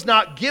 He was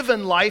not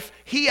given life.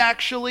 He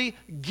actually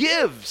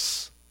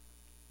gives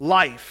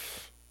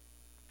life.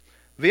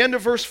 The end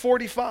of verse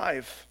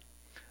 45.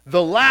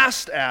 The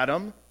last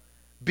Adam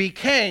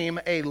became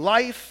a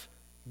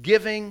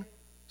life-giving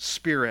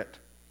spirit.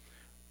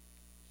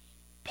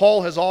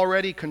 Paul has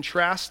already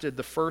contrasted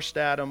the first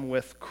Adam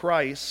with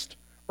Christ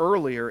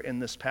earlier in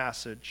this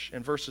passage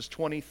in verses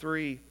 20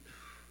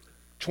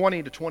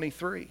 to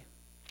 23.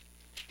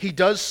 He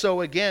does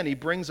so again. He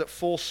brings it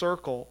full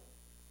circle.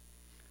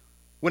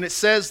 When it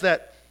says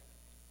that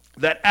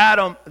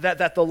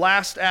the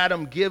last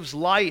Adam gives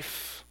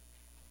life,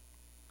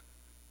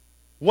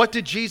 what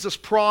did Jesus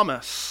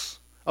promise?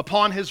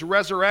 upon his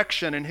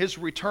resurrection and his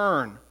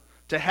return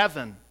to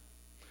heaven,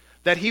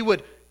 that he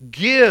would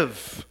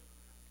give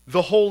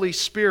the Holy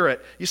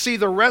Spirit. You see,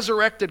 the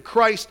resurrected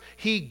Christ,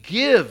 he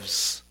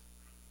gives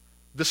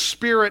the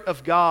Spirit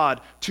of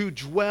God to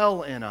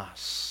dwell in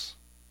us.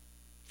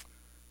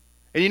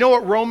 And you know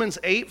what Romans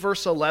 8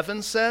 verse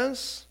 11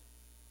 says?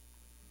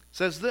 It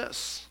says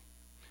this: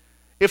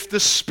 if the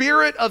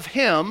Spirit of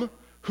him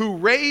who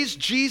raised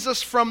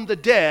Jesus from the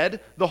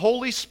dead, the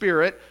Holy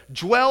Spirit,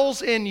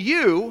 dwells in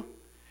you,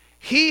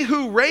 he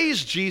who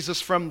raised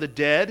Jesus from the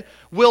dead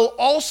will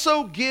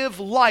also give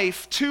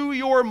life to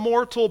your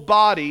mortal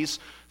bodies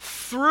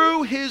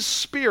through his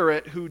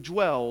Spirit who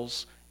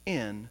dwells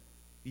in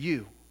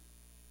you.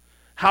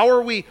 How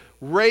are we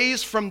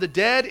raised from the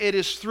dead? It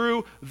is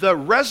through the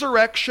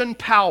resurrection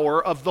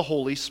power of the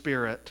Holy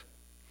Spirit.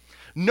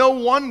 No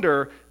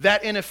wonder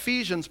that in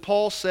Ephesians,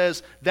 Paul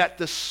says that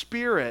the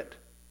Spirit,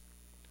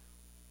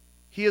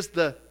 he is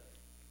the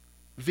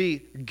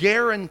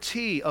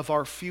guarantee of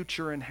our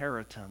future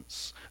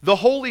inheritance. The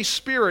Holy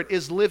Spirit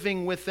is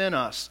living within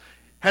us,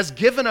 has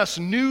given us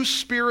new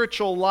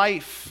spiritual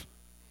life.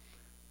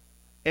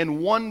 And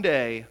one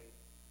day,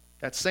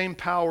 that same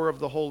power of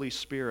the Holy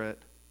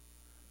Spirit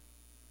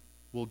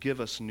will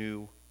give us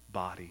new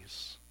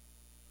bodies.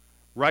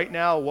 Right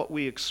now, what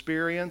we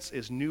experience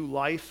is new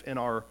life in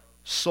our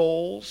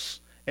souls,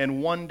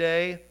 and one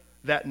day,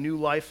 that new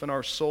life in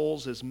our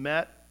souls is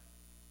met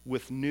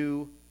with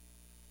new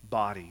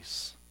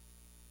bodies.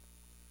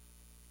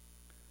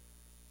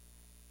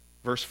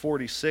 Verse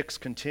 46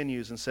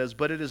 continues and says,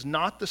 but it is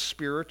not the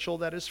spiritual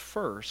that is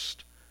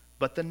first,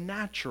 but the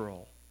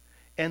natural,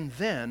 and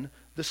then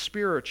the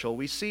spiritual.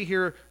 We see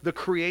here the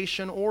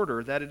creation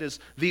order, that it is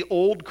the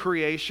old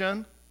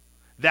creation,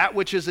 that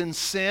which is in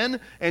sin,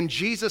 and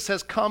Jesus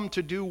has come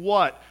to do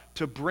what?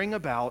 To bring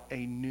about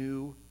a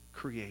new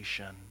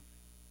creation.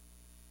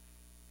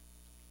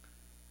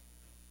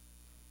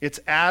 It's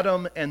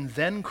Adam and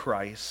then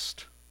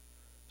Christ.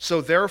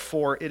 So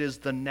therefore, it is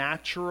the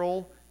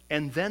natural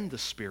and then the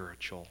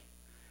spiritual.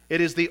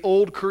 It is the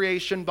old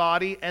creation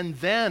body and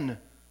then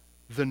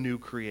the new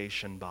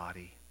creation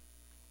body.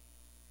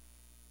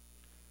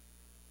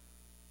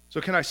 So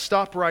can I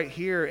stop right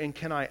here and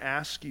can I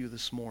ask you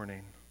this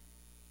morning,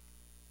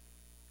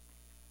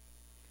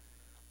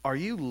 are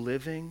you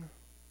living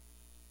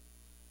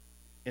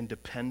in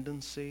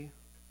dependency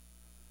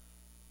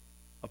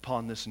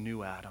upon this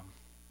new Adam,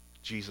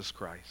 Jesus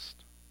Christ?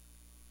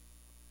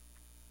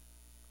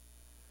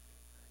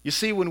 You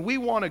see, when we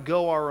want to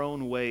go our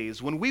own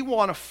ways, when we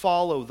want to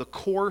follow the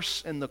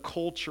course and the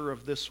culture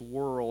of this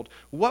world,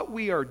 what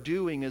we are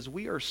doing is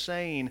we are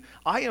saying,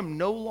 I am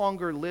no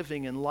longer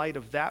living in light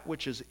of that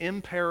which is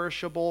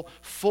imperishable,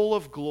 full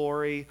of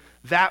glory,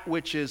 that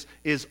which is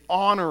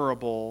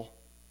honorable.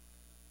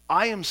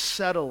 I am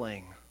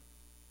settling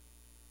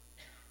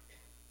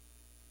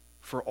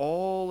for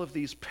all of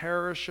these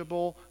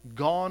perishable,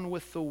 gone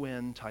with the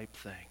wind type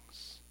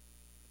things.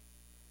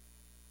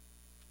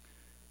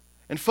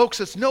 And folks,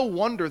 it's no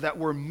wonder that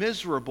we're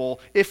miserable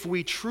if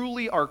we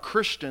truly are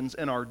Christians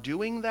and are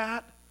doing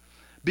that,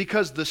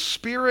 because the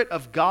Spirit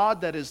of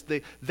God that is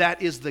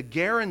the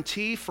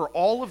guarantee for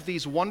all of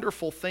these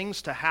wonderful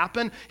things to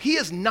happen, He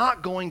is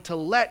not going to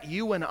let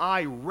you and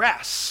I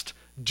rest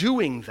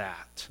doing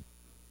that.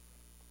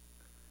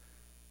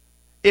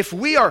 If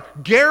we are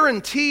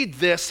guaranteed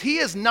this, He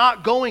is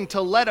not going to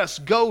let us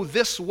go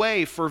this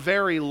way for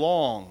very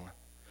long,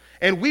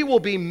 and we will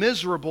be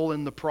miserable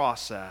in the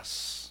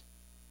process.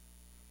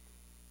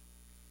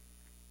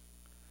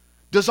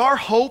 Does our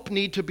hope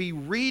need to be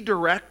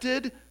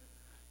redirected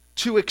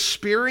to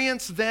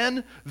experience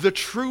then the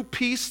true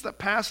peace that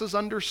passes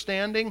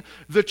understanding,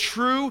 the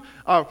true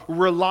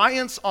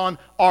reliance on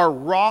our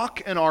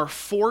rock and our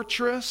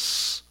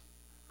fortress,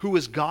 who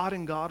is God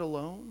and God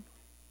alone?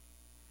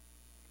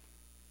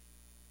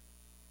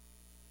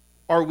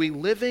 Are we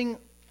living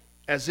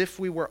as if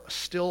we were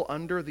still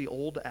under the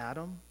old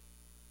Adam?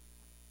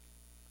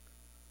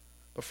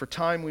 But for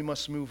time, we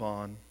must move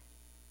on.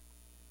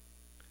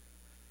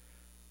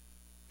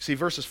 See,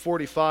 verses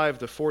 45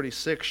 to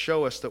 46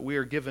 show us that we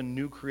are given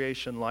new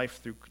creation life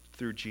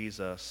through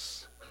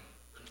Jesus.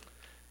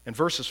 And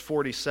verses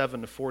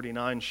 47 to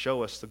 49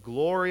 show us the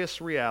glorious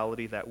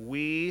reality that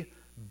we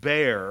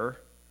bear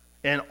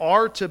and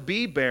are to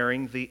be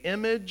bearing the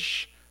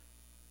image,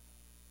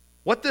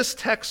 what this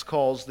text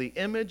calls the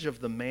image of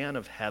the man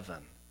of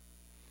heaven.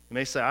 You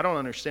may say, I don't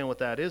understand what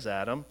that is,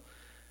 Adam.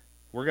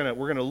 We're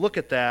gonna look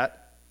at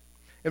that.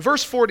 In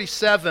verse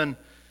 47,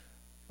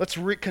 let's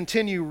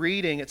continue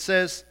reading. It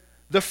says,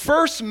 the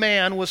first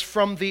man was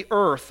from the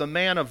earth, a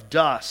man of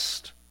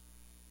dust.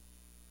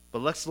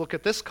 But let's look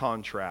at this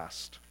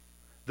contrast.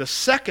 The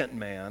second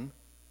man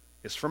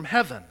is from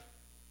heaven.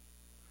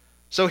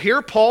 So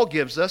here Paul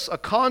gives us a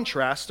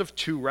contrast of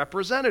two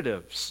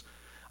representatives.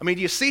 I mean,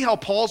 do you see how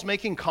Paul's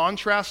making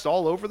contrast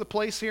all over the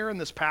place here in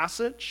this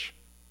passage?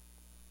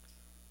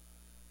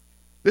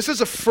 This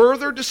is a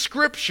further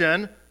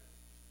description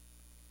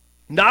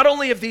not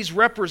only of these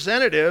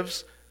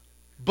representatives,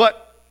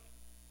 but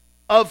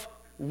of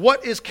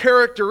what is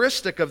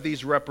characteristic of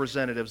these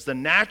representatives? The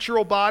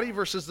natural body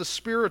versus the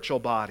spiritual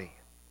body.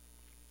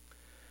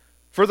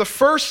 For the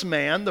first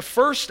man, the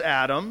first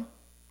Adam,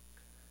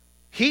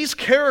 he's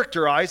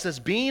characterized as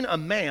being a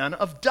man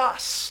of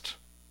dust.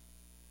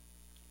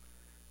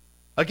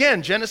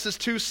 Again, Genesis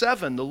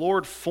 2:7, the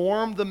Lord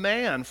formed the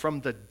man from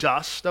the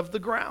dust of the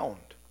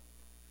ground.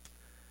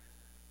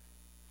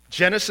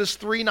 Genesis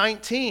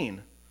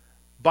 3:19,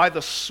 by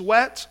the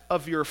sweat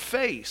of your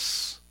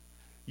face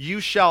you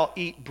shall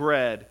eat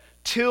bread,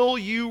 till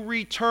you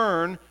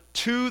return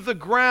to the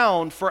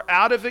ground, for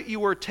out of it you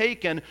were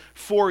taken,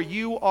 for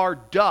you are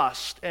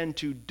dust, and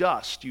to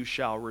dust you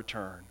shall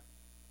return.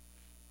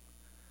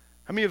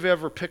 How many of you have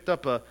ever picked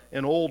up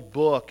an old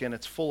book and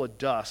it's full of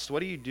dust? What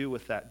do you do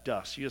with that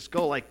dust? You just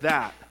go like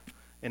that,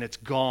 and it's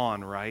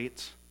gone,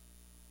 right?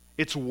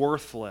 It's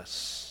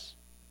worthless.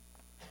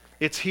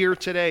 It's here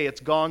today, it's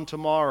gone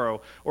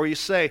tomorrow. Or you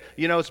say,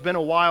 it's been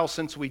a while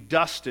since we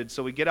dusted,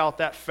 so we get out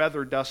that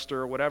feather duster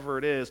or whatever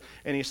it is,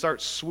 and you start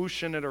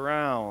swooshing it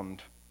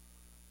around.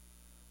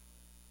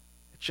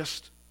 It's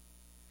just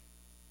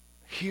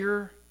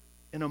here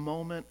in a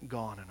moment,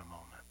 gone in a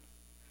moment.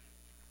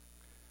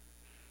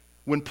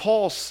 When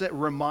Paul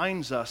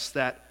reminds us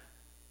that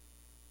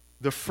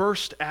the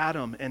first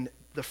Adam and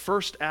the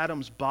first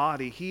Adam's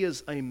body, he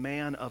is a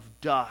man of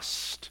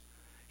dust.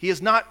 He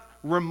is not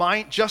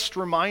just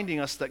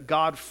reminding us that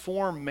God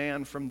formed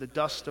man from the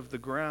dust of the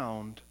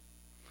ground,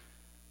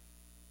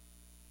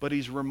 but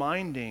he's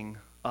reminding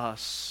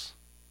us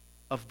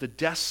of the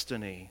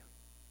destiny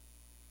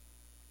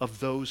of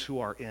those who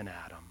are in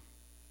Adam.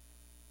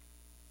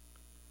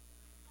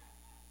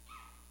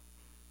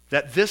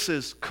 That this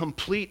is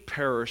complete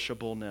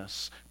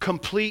perishableness,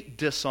 complete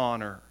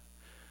dishonor.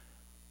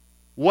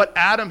 What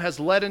Adam has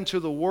led into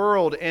the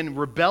world in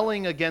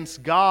rebelling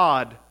against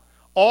God,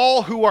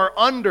 all who are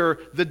under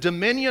the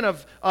dominion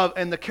of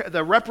and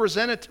the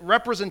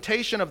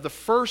representation of the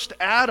first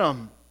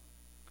Adam,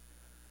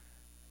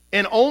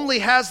 and only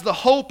has the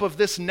hope of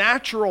this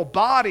natural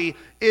body,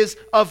 is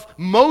of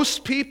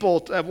most people,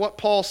 of what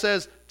Paul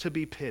says, to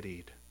be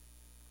pitied.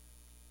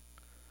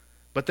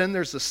 But then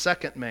there's the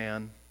second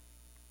man,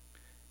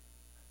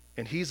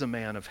 and he's a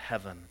man of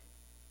heaven.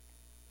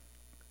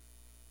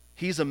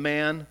 He's a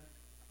man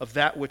of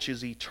that which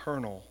is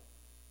eternal.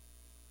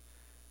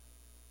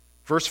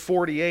 Verse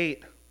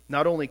 48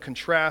 not only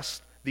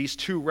contrasts these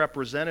two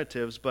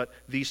representatives, but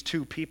these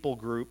two people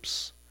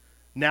groups.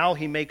 Now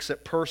he makes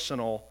it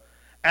personal.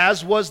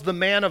 As was the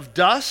man of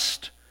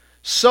dust,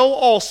 so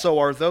also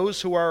are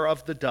those who are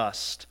of the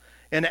dust.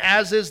 And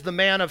as is the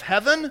man of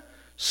heaven,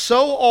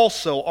 so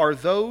also are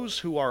those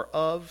who are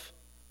of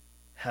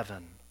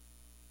heaven.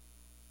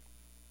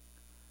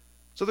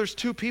 So there's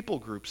two people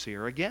groups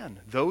here. Again,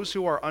 those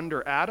who are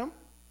under Adam,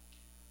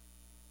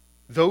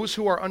 those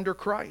who are under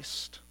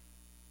Christ.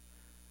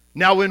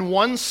 Now, in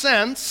one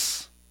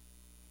sense,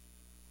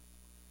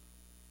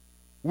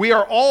 we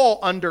are all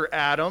under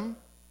Adam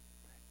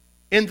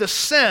in the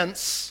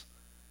sense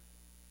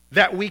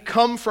that we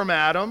come from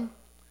Adam,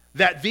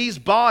 that these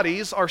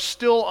bodies are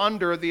still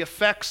under the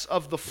effects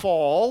of the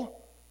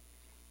fall,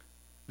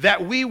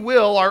 that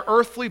our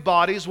earthly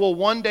bodies will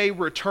one day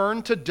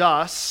return to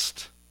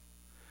dust.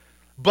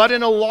 But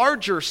in a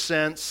larger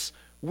sense,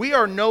 we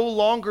are no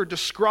longer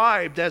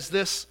described as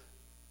this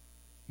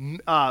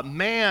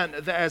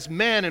as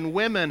men and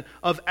women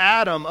of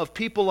Adam, of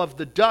people of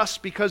the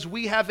dust, because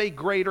we have a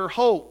greater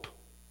hope.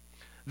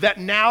 That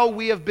now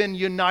we have been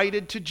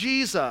united to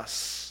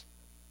Jesus.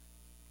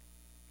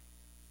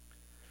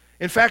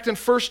 In fact, in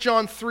 1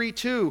 John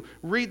 3:2,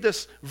 read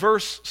this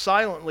verse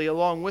silently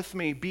along with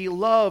me.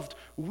 Beloved,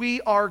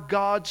 we are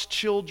God's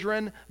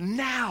children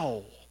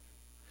now.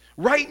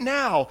 Right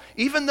now,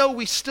 even though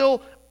we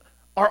still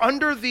are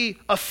under the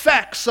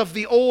effects of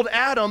the old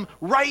Adam,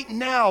 right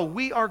now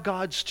we are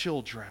God's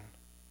children.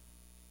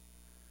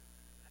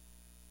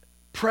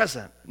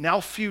 Present, now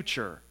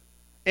future.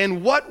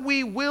 And what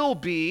we will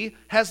be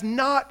has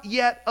not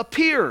yet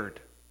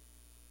appeared.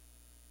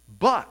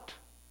 But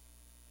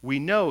we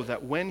know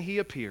that when he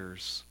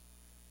appears,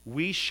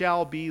 we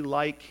shall be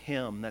like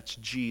him, that's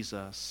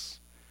Jesus,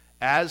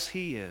 as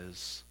he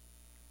is.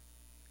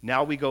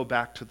 Now we go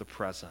back to the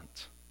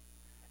present.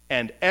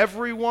 And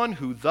everyone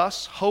who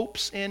thus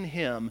hopes in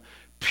him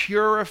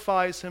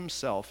purifies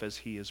himself as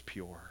he is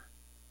pure.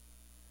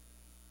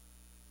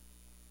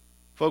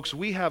 Folks,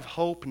 we have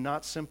hope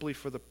not simply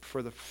for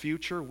the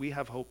future, we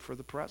have hope for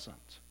the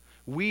present.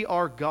 We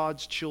are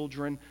God's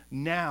children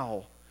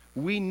now.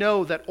 We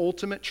know that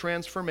ultimate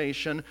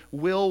transformation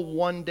will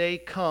one day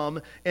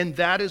come, and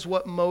that is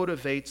what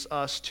motivates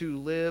us to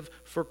live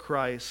for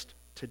Christ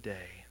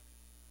today.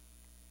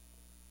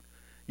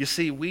 You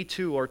see, we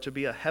too are to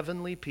be a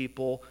heavenly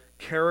people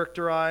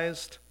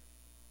characterized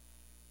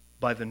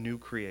by the new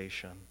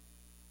creation.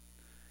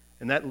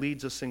 And that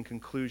leads us in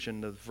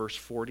conclusion to verse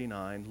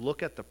 49.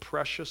 Look at the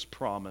precious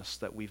promise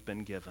that we've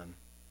been given.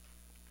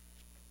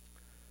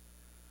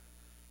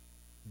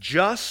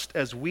 Just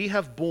as we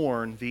have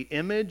borne the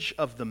image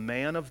of the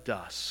man of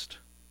dust,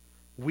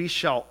 we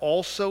shall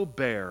also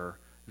bear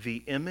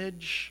the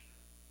image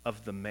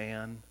of the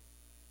man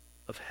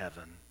of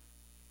heaven.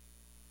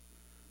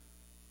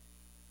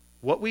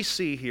 What we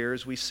see here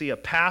is we see a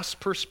past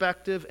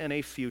perspective and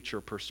a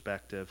future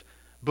perspective.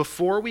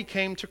 Before we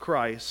came to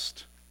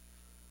Christ,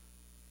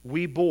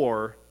 we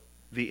bore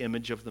the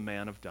image of the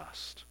man of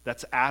dust.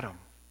 That's Adam.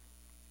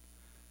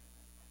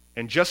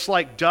 And just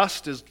like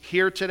dust is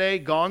here today,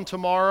 gone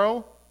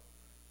tomorrow,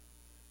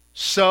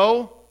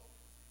 so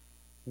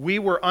we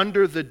were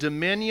under the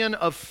dominion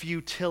of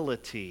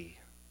futility.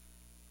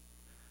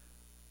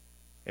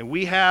 And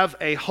we have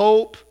a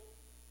hope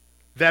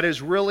that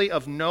is really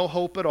of no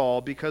hope at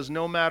all, because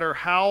no matter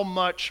how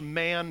much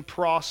man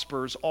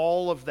prospers,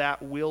 all of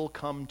that will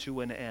come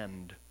to an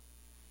end.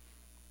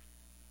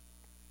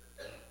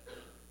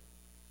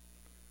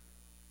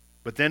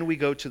 But then we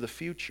go to the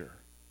future.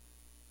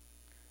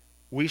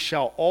 We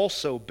shall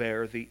also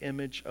bear the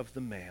image of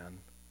the man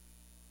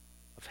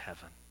of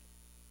heaven.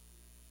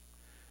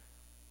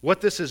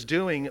 What this is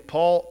doing,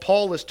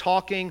 Paul is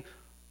talking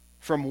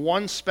from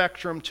one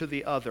spectrum to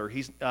the other.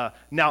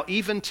 Now,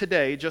 even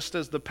today, just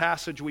as the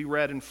passage we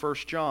read in 1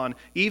 John,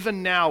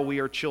 even now we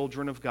are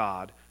children of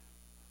God.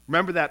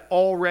 Remember that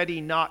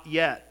already, not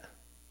yet.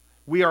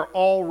 We are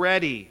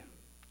already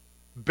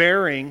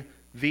bearing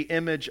the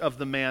image of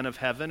the man of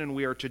heaven, and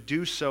we are to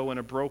do so in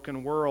a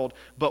broken world.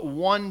 But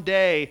one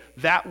day,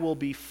 that will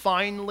be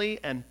finally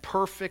and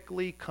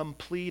perfectly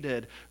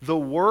completed. The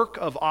work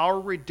of our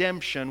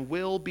redemption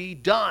will be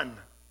done.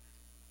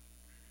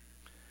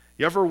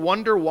 You ever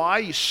wonder why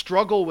you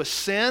struggle with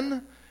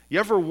sin? You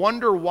ever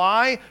wonder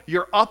why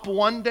you're up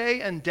one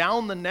day and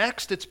down the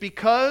next? It's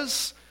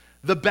because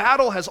the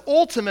battle has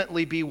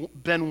ultimately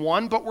been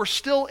won, but we're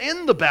still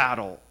in the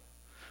battle.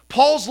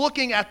 Paul's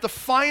looking at the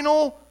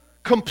final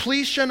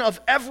completion of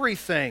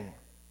everything.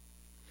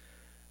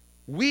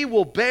 We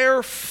will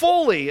bear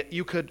fully,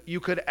 you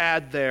could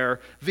add there,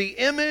 the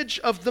image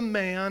of the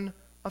man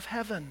of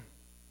heaven.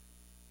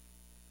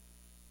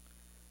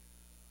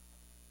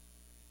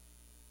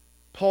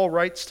 Paul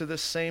writes to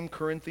this same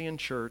Corinthian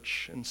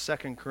church in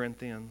 2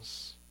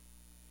 Corinthians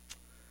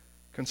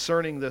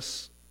concerning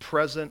this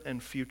present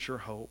and future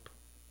hope.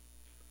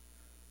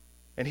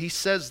 And he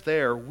says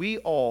there, we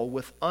all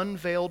with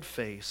unveiled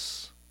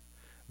face,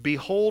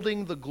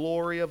 beholding the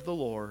glory of the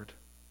Lord,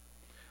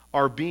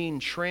 are being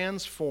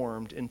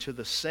transformed into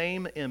the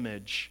same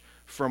image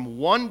from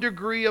one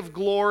degree of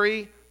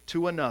glory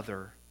to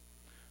another.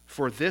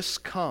 For this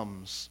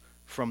comes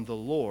from the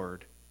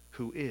Lord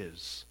who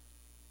is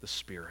the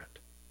Spirit.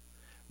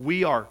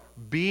 We are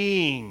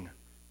being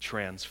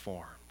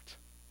transformed.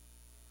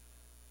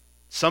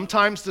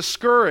 Sometimes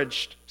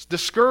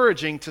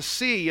discouraging to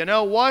see, you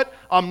know what?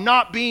 I'm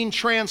not being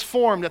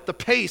transformed at the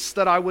pace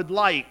that I would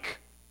like.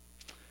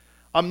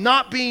 I'm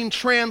not being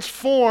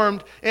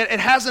transformed. It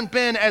hasn't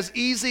been as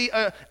easy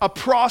a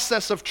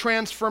process of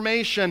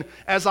transformation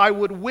as I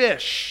would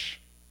wish.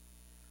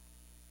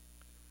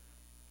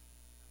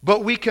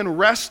 But we can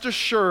rest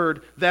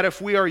assured that if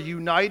we are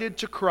united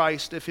to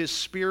Christ, if His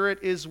Spirit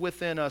is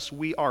within us,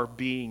 we are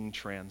being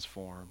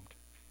transformed.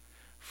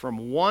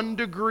 From one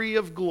degree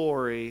of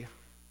glory,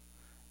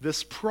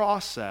 this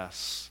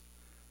process,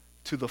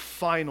 to the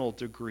final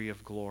degree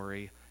of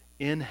glory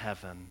in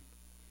heaven.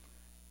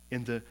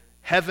 In the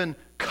heaven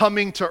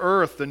coming to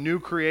earth, the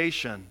new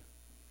creation,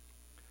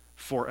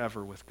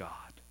 forever with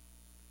God.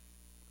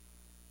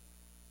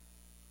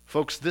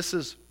 Folks, this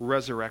is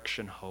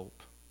resurrection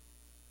hope.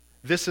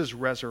 This is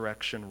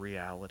resurrection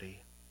reality.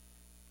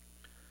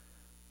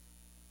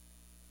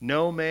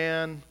 No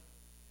man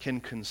can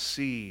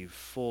conceive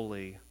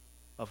fully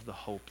of the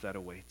hope that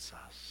awaits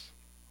us.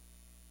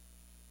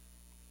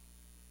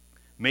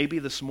 Maybe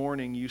this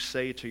morning you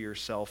say to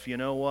yourself, you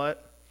know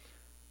what?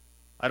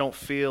 I don't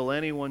feel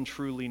anyone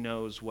truly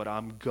knows what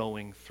I'm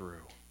going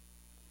through.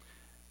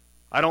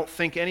 I don't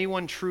think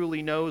anyone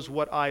truly knows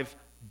what I've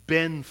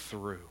been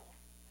through.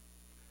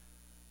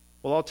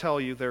 Well, I'll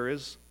tell you, there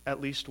is at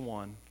least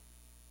one.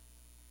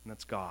 And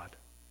that's God.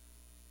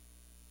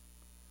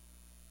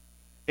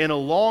 And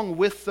along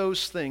with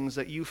those things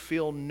that you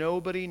feel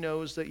nobody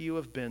knows that you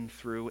have been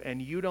through, and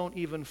you don't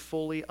even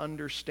fully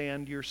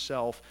understand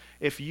yourself,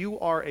 if you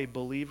are a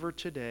believer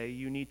today,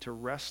 you need to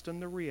rest in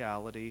the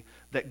reality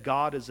that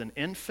God is an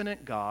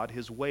infinite God.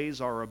 His ways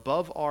are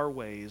above our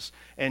ways.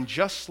 And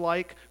just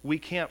like we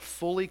can't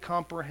fully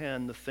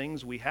comprehend the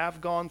things we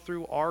have gone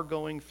through, are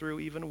going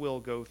through, even will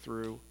go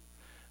through,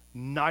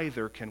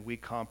 neither can we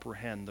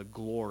comprehend the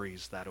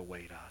glories that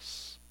await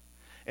us.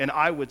 And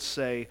I would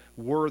say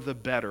we're the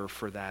better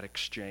for that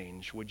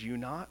exchange, would you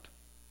not?